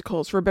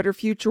obstacles for a better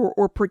future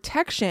or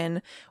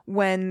protection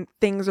when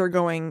things are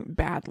going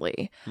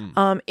badly.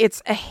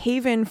 It's a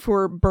haven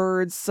for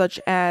birds such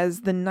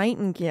as the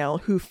nightingale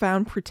who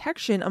found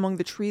protection among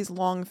the tree's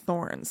long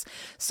thorns.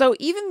 So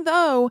even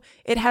though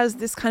it has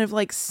this kind of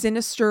like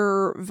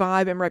sinister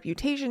vibe and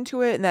reputation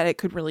to it and that it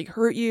could really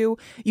hurt you,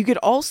 you could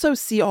also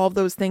see all of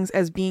those things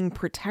as being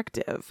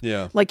protective.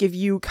 Yeah. Like if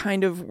you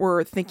kind of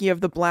were thinking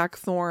of the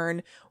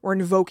blackthorn or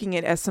invoking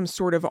it as some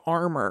sort of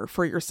armor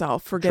for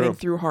yourself for getting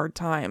through hard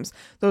times.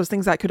 Those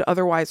things that could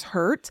otherwise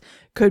hurt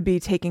could be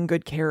taking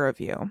good care of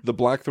you. The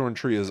blackthorn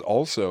tree is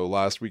also,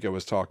 last week I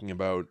was talking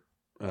about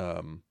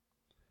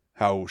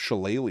how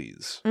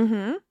shillelaghs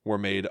were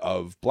made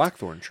of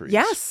blackthorn trees.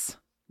 Yes,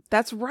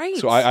 that's right.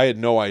 So I had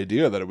no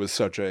idea that it was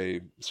such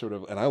a sort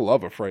of, and I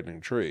love a frightening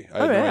tree.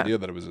 I had no idea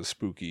that it was a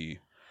spooky,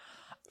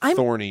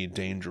 thorny,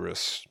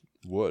 dangerous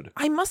wood.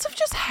 I must have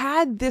just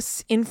had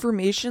this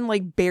information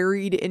like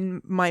buried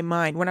in my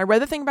mind. When I read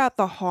the thing about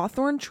the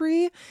hawthorn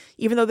tree,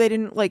 even though they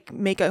didn't like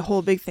make a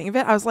whole big thing of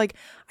it, I was like,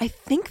 I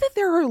think that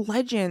there are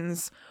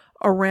legends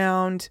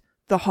around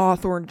the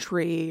hawthorn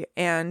tree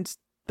and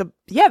the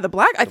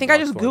black. I think I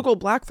just Googled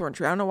blackthorn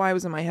tree. I don't know why it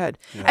was in my head.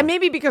 Yeah. And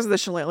maybe because of the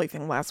shillelagh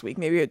thing last week,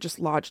 maybe it just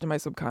lodged in my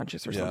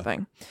subconscious or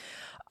something.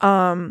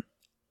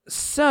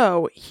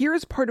 So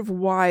here's part of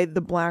why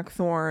the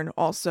blackthorn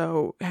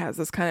also has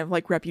this kind of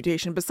like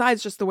reputation,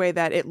 besides just the way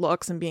that it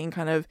looks and being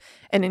kind of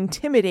an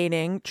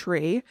intimidating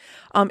tree.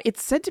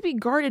 It's said to be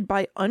guarded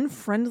by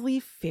unfriendly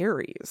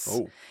fairies.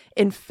 Oh.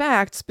 In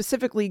fact,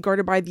 specifically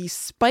guarded by the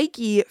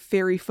spiky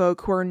fairy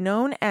folk who are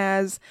known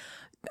as,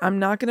 I'm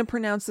not going to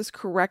pronounce this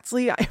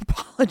correctly, I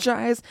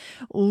apologize,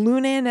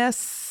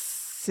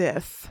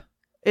 Lunanesith.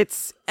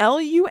 It's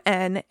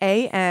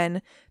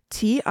Lunantiside.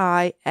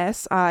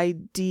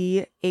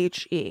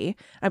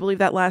 I believe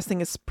that last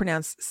thing is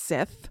pronounced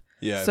Sith.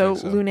 Yeah. So, I think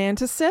so.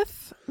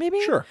 Lunantisith,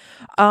 maybe? Sure.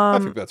 I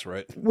think that's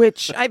right.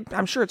 Which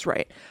I'm sure it's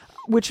right.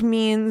 Which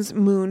means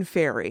moon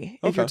fairy,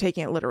 if you're Okay.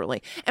 taking it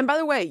literally. And by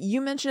the way,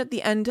 you mentioned at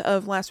the end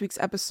of last week's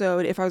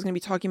episode if I was going to be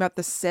talking about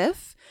the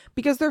Sith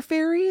because they're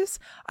fairies.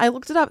 I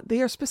looked it up.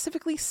 They are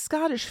specifically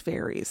Scottish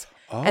fairies.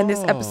 And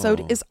this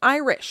episode is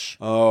Irish.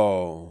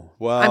 Oh,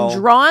 well. I'm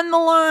drawing the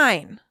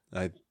line.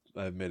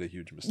 I've made a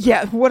huge mistake.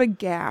 Yeah, what a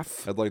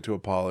gaffe. I'd like to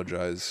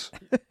apologize.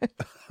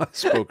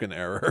 Spoken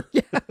error.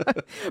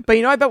 But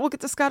I bet we'll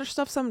get to Scottish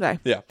stuff someday.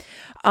 Yeah.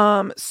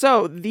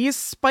 So these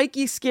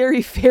spiky,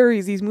 scary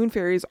fairies, these moon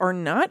fairies, are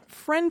not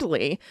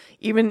friendly,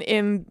 even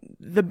in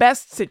the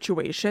best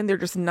situation. They're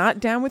just not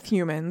down with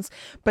humans,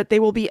 but they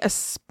will be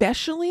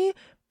especially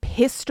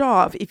pissed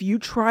off if you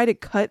try to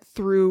cut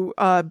through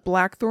a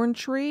blackthorn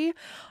tree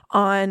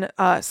on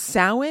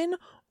Samhain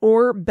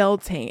or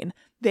Beltane.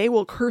 They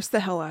will curse the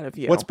hell out of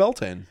you. What's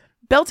Beltane?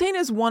 Beltane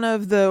is one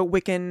of the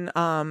Wiccan,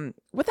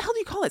 what the hell do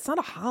you call it? It's not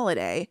a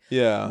holiday.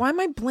 Yeah. Why am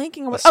I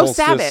blanking on what? Solstice,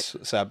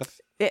 Sabbath. Sabbath?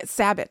 It's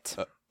Sabbath.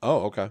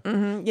 Oh, okay.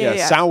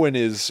 Yeah. Samhain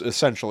is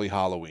essentially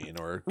Halloween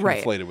or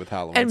Right. conflated with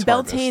Halloween. And It's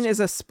Beltane harvest. is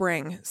a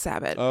spring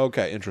Sabbath.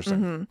 Okay,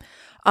 interesting.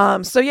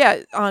 So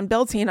yeah, on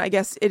Beltane, I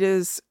guess it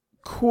is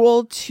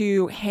cool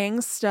to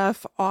hang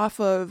stuff off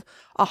of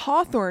a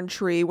hawthorn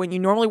tree when you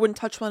normally wouldn't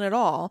touch one at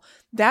all.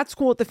 That's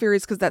cool with the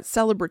fairies because that's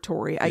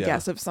celebratory, I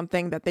guess, of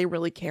something that they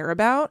really care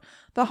about,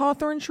 the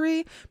hawthorn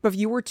tree. But if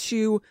you were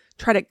to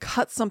try to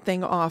cut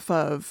something off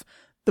of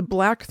the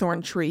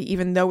blackthorn tree,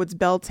 even though it's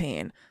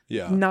Beltane,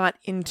 not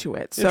into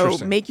it. So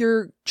make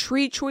your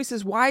tree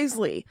choices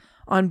wisely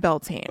on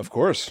Beltane. Of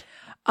course.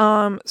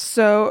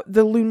 So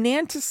the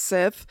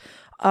Lunantisith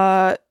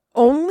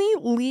only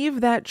leave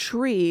that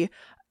tree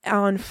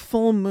on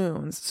full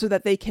moons so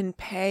that they can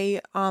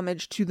pay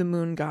homage to the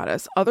moon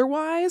goddess.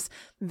 Otherwise,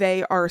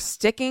 they are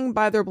sticking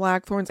by their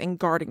blackthorns and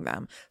guarding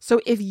them.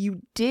 So if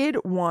you did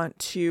want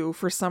to,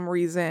 for some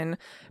reason,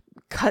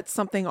 cut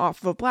something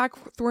off of a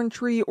blackthorn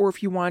tree, or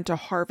if you wanted to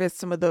harvest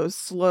some of those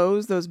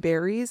sloes, those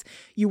berries,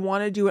 you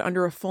want to do it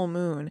under a full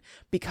moon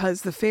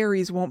because the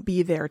fairies won't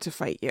be there to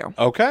fight you.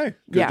 Okay,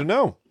 good to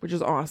know. Which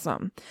is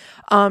awesome.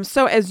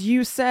 So as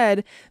you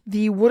said,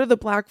 the wood of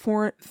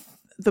the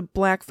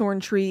blackthorn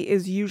tree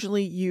is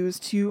usually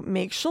used to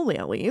make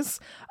shillelaghs,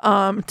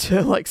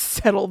 to like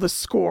settle the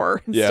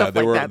score and stuff they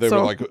like were that. they So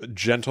were like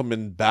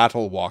gentlemen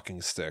battle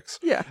walking sticks.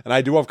 Yeah. And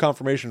I do have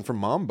confirmation from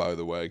Mom, by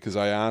the way, because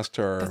I asked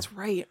her that's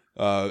right.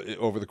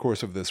 over the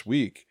course of this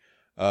week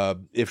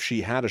if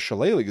she had a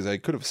shillelagh, because I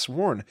could have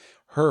sworn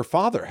her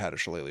father had a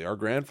shillelagh, our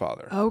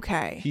grandfather.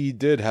 Okay. He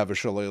did have a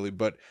shillelagh,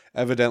 but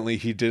evidently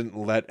he didn't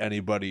let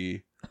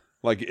anybody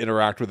like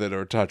interact with it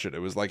or touch it. It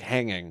was like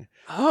hanging.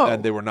 Oh.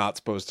 And they were not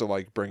supposed to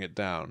like bring it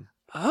down.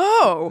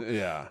 Oh.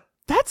 Yeah.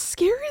 That's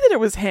scary that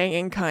it was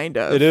hanging, kind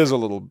of. It is a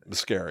little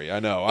scary. I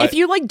know. If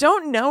you like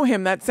don't know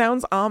him, that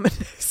sounds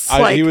ominous.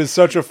 He was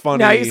such a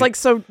funny. No, he's like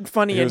so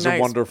funny he and was nice.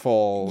 a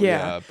wonderful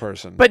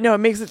person. But no, it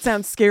makes it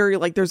sound scary.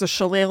 Like there's a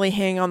shillelagh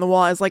hanging on the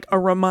wall as like a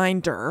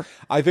reminder.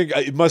 I think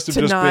it must have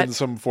to just not- been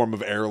some form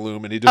of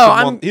heirloom, and he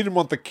just he didn't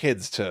want the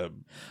kids to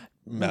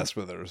mess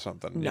with it or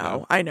something. No, you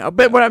know? I know.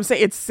 But what I'm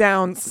saying, it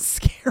sounds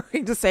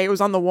scary to say it was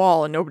on the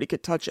wall and nobody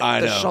could touch it.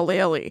 I the know.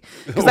 shillelagh.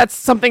 Because that's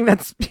something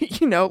that's,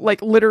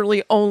 like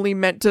literally only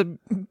meant to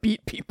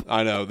beat people.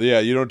 I know. Yeah,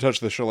 you don't touch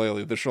the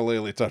shillelagh. The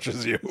shillelagh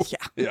touches you.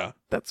 Yeah. Yeah.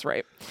 That's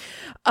right.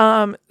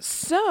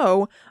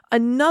 So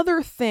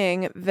another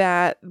thing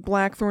that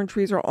blackthorn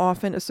trees are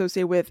often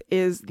associated with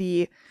is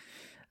the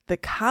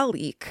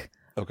Kalik.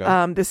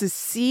 Okay. This is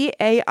Caileach,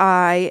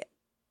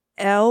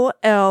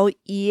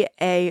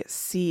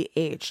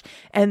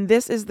 and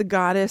this is the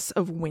goddess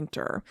of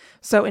winter.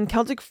 So in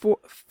Celtic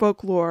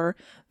folklore,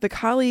 the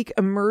Kalik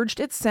emerged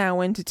at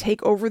Samhain to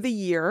take over the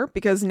year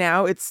because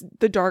now it's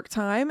the dark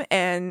time,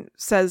 and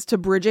says to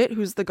Bridget,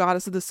 who's the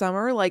goddess of the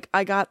summer, like,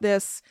 I got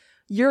this.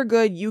 You're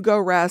good. You go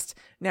rest.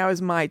 Now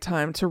is my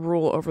time to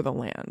rule over the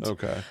land.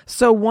 Okay.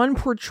 So one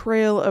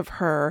portrayal of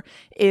her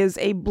is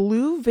a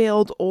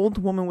blue-veiled old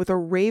woman with a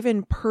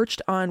raven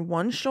perched on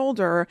one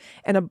shoulder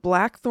and a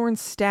blackthorn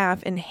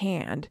staff in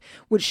hand,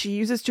 which she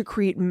uses to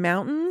create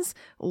mountains,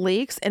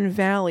 lakes, and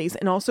valleys,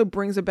 and also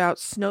brings about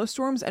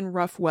snowstorms and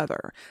rough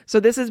weather. So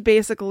this is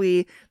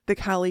basically the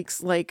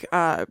Kalik's like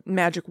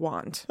magic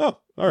wand. Oh,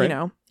 all right.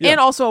 Yeah. Yeah. And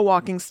also a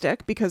walking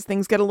stick because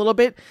things get a little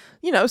bit,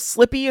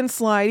 slippy and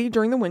slidey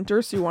during the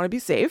winter, so you want to be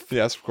safe.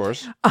 Yes, of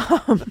course.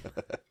 And-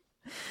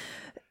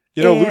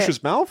 Lucius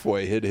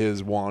Malfoy hid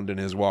his wand in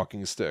his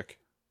walking stick.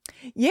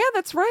 Yeah,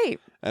 that's right.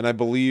 And I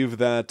believe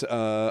that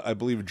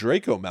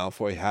Draco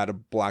Malfoy had a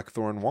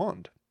blackthorn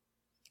wand.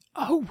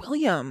 Oh,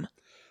 William.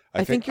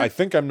 I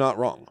think I'm not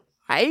wrong.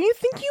 I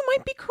think you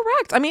might be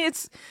correct. I mean,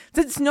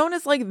 it's known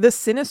as like the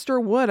sinister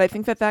wood. I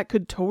think that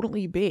could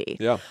totally be.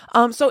 Yeah.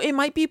 So it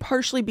might be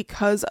partially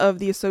because of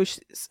the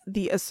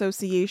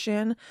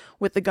association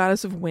with the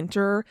goddess of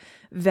winter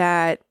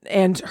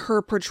and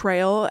her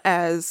portrayal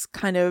as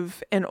kind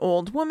of an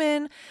old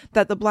woman,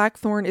 that the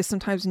blackthorn is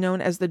sometimes known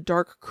as the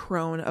dark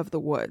crone of the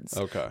woods.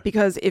 Okay.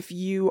 Because if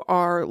you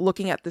are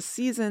looking at the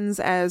seasons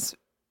as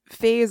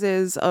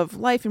phases of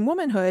life and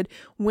womanhood,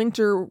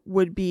 winter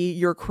would be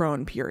your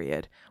crone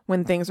period,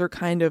 when things are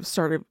kind of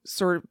starting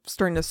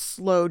to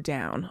slow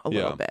down a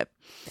little bit.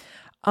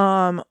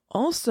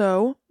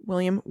 Also,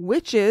 William,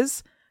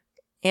 witches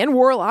and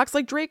warlocks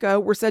like Draco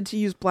were said to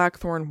use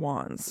blackthorn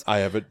wands. I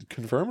have it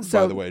confirmed,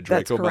 by the way.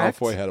 Draco correct.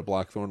 Malfoy had a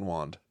blackthorn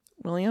wand.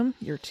 William,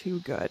 you're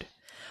too good.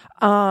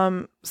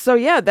 So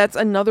yeah, that's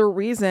another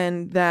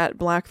reason that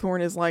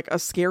blackthorn is like a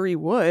scary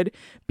wood,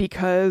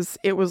 because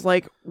it was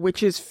like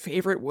witches'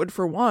 favorite wood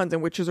for wands,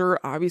 and witches are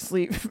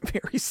obviously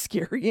very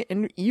scary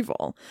and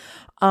evil.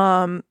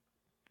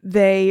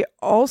 They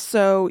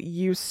also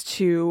used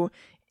to,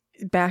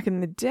 back in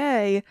the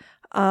day,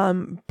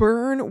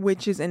 burn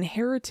witches and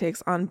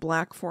heretics on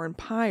blackthorn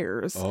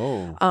pyres.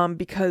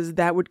 Because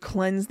that would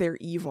cleanse their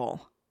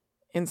evil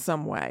in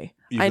some way.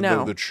 Even I know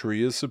though the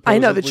tree is supposedly... I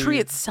know the tree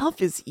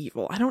itself is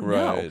evil. I don't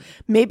know. Right.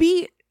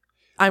 Maybe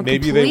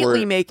completely they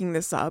were... making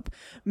this up.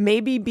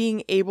 Maybe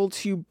being able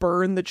to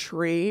burn the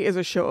tree is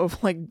a show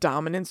of like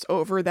dominance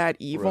over that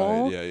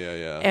evil. Right.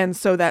 Yeah. And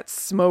so that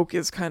smoke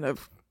is kind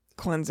of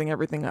cleansing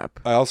everything up.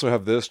 I also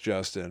have this,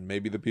 Justin.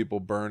 Maybe the people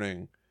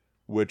burning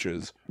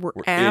witches were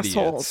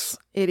assholes.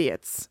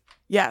 Idiots.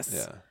 Yes.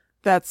 Yeah.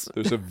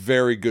 There's a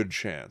very good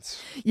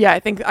chance. Yeah, I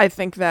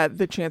think that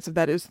the chance of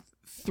that is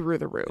through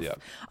the roof. Yeah.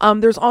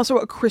 There's also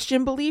a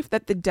Christian belief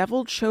that the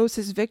devil chose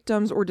his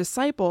victims or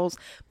disciples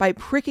by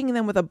pricking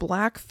them with a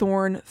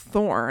blackthorn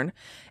thorn,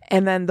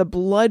 and then the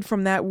blood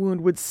from that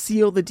wound would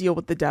seal the deal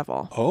with the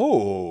devil.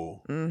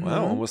 Oh,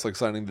 wow. Almost like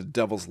signing the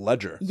devil's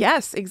ledger.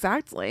 Yes,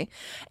 exactly.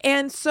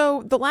 And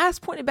so the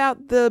last point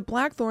about the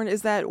blackthorn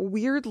is that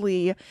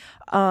weirdly,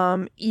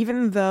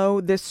 even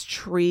though this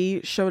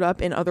tree showed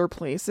up in other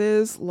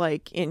places,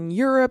 like in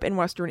Europe and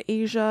Western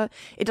Asia,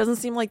 it doesn't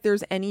seem like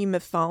there's any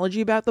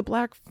mythology about the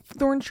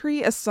blackthorn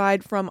tree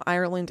aside from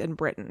Ireland and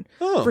Britain.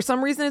 Oh. For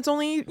some reason, it's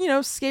only,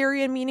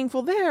 scary and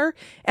meaningful there,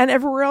 and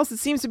everywhere else it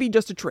seems to be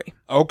just a tree.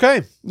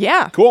 Okay.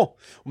 Yeah. Cool.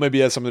 Well, maybe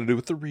it has something to do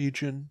with the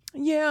region.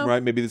 Yeah.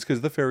 Right? Maybe it's because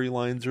the fairy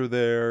lines are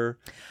there.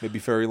 Maybe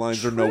fairy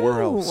lines are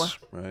nowhere else.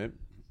 Right?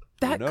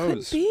 That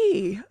could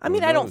be. I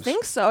mean, I don't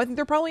think so. I think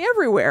they're probably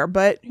everywhere,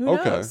 but who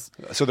knows?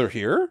 So they're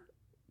here?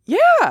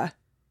 Yeah.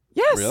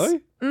 Yes. Really?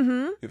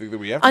 Mm-hmm. You think that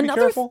we have to be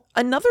careful?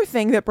 Another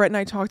thing that Brett and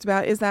I talked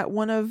about is that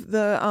one of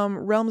the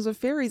realms of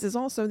fairies is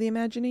also the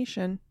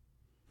imagination.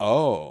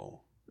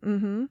 Oh.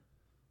 Mm-hmm.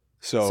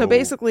 So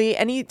basically,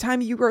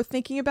 anytime you are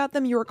thinking about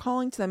them, you are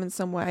calling to them in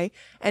some way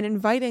and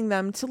inviting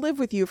them to live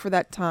with you for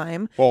that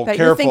time. Well, that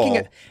careful. You're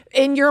thinking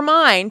in your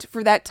mind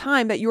for that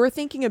time that you are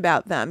thinking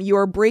about them. You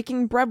are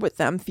breaking bread with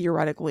them,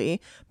 theoretically,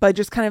 but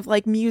just kind of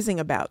like musing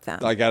about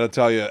them. I gotta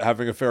tell you,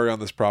 having a fairy on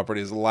this property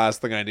is the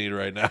last thing I need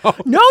right now.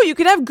 No, you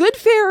could have good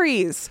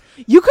fairies.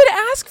 You could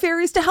ask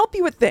fairies to help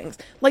you with things.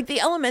 Like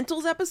the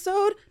elementals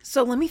episode.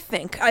 So let me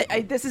think.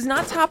 This is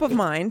not top of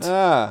mind.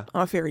 Oh,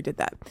 a fairy did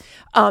that.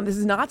 This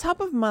is not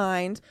top of mind.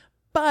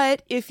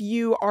 But if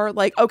you are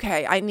like,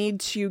 okay, I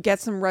need to get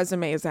some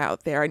resumes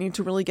out there, I need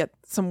to really get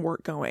some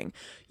work going,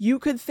 you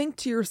could think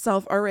to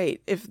yourself, all right,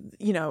 if,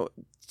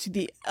 to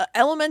the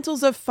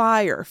elementals of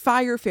fire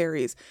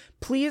fairies,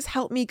 please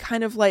help me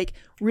kind of like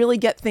really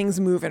get things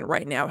moving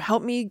right now.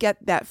 Help me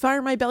get that fire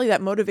in my belly,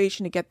 that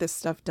motivation to get this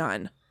stuff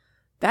done.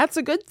 That's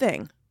a good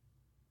thing.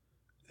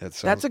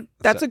 That's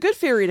a good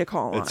fairy to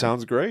call on. It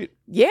sounds great.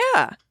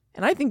 Yeah.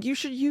 And I think you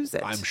should use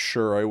it. I'm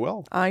sure I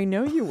will. I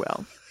know you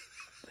will.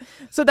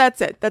 So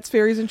that's it. That's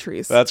fairies and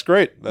trees. That's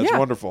great. That's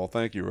wonderful.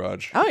 Thank you,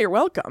 Raj. Oh, you're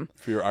welcome.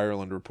 For your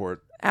Ireland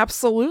report.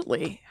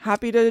 Absolutely.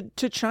 Happy to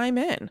chime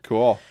in.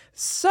 Cool.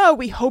 So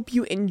we hope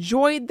you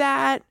enjoyed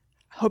that.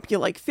 Hope you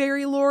like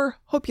fairy lore.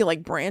 Hope you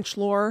like branch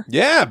lore.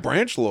 Yeah,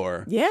 branch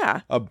lore.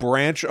 Yeah. A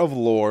branch of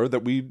lore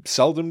that we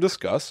seldom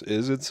discuss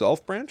is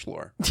itself branch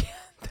lore.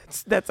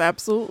 That's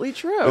absolutely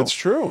true. It's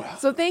true.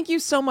 So thank you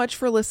so much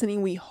for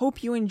listening. We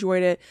hope you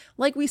enjoyed it.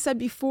 Like we said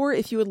before,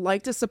 if you would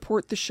like to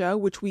support the show,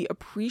 which we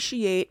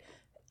appreciate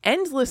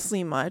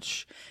endlessly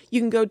much, you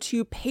can go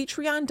to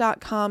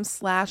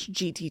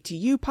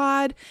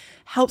patreon.com/gttupod,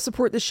 help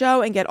support the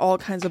show and get all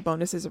kinds of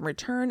bonuses in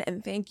return.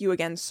 And thank you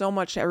again so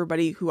much to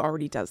everybody who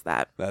already does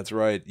that. That's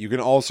right. You can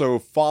also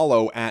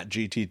follow at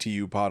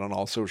GTTUpod on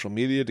all social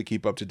media to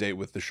keep up to date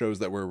with the shows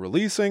that we're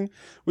releasing.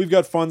 We've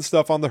got fun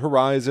stuff on the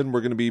horizon. We're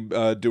going to be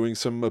doing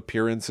some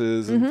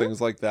appearances and things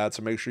like that.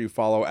 So make sure you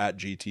follow at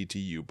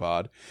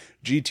GTTUpod.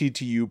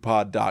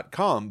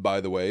 GTTUpod.com,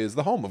 by the way, is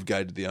the home of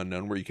Guide to the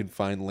Unknown, where you can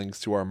find links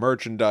to our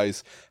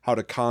merchandise, how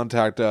to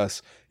contact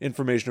us,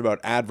 information about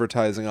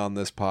advertising on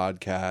this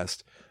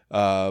podcast,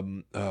 our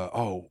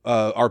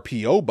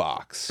P.O.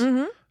 box,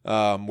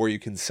 where you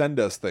can send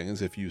us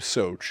things if you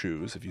so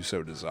choose, if you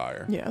so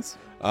desire. Yes.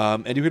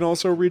 And you can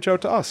also reach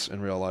out to us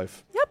in real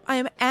life. Yep. I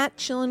am at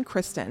Chillin'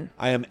 Kristen.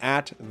 I am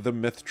at The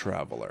Myth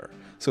Traveler.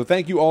 So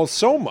thank you all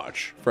so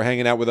much for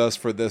hanging out with us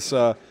for this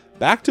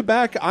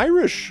back-to-back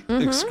Irish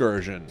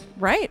excursion.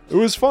 Right. It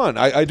was fun.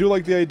 I do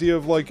like the idea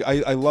of, like,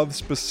 I love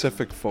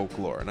specific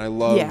folklore, and I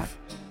love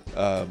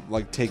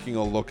like taking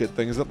a look at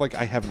things that, like,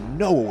 I have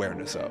no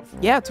awareness of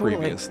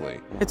previously.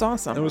 It's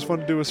awesome. It was fun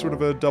to do a sort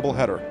of a double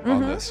header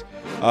on this.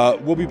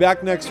 We'll be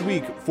back next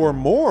week for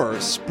more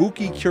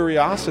spooky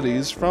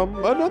curiosities from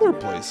another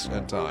place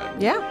and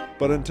time. Yeah.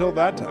 But until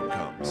that time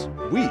comes,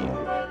 we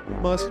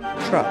must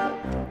travel.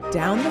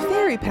 Down the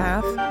fairy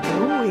path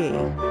go we.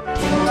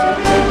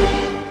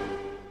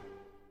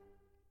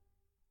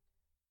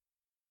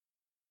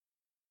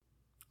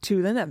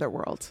 To the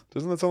netherworld.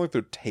 Doesn't that sound like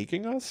they're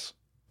taking us?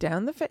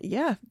 Down the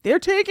yeah, they're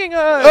taking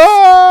us.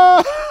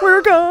 Oh!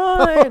 We're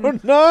gone. Oh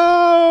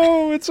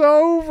no! It's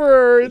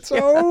over. It's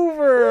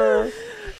over.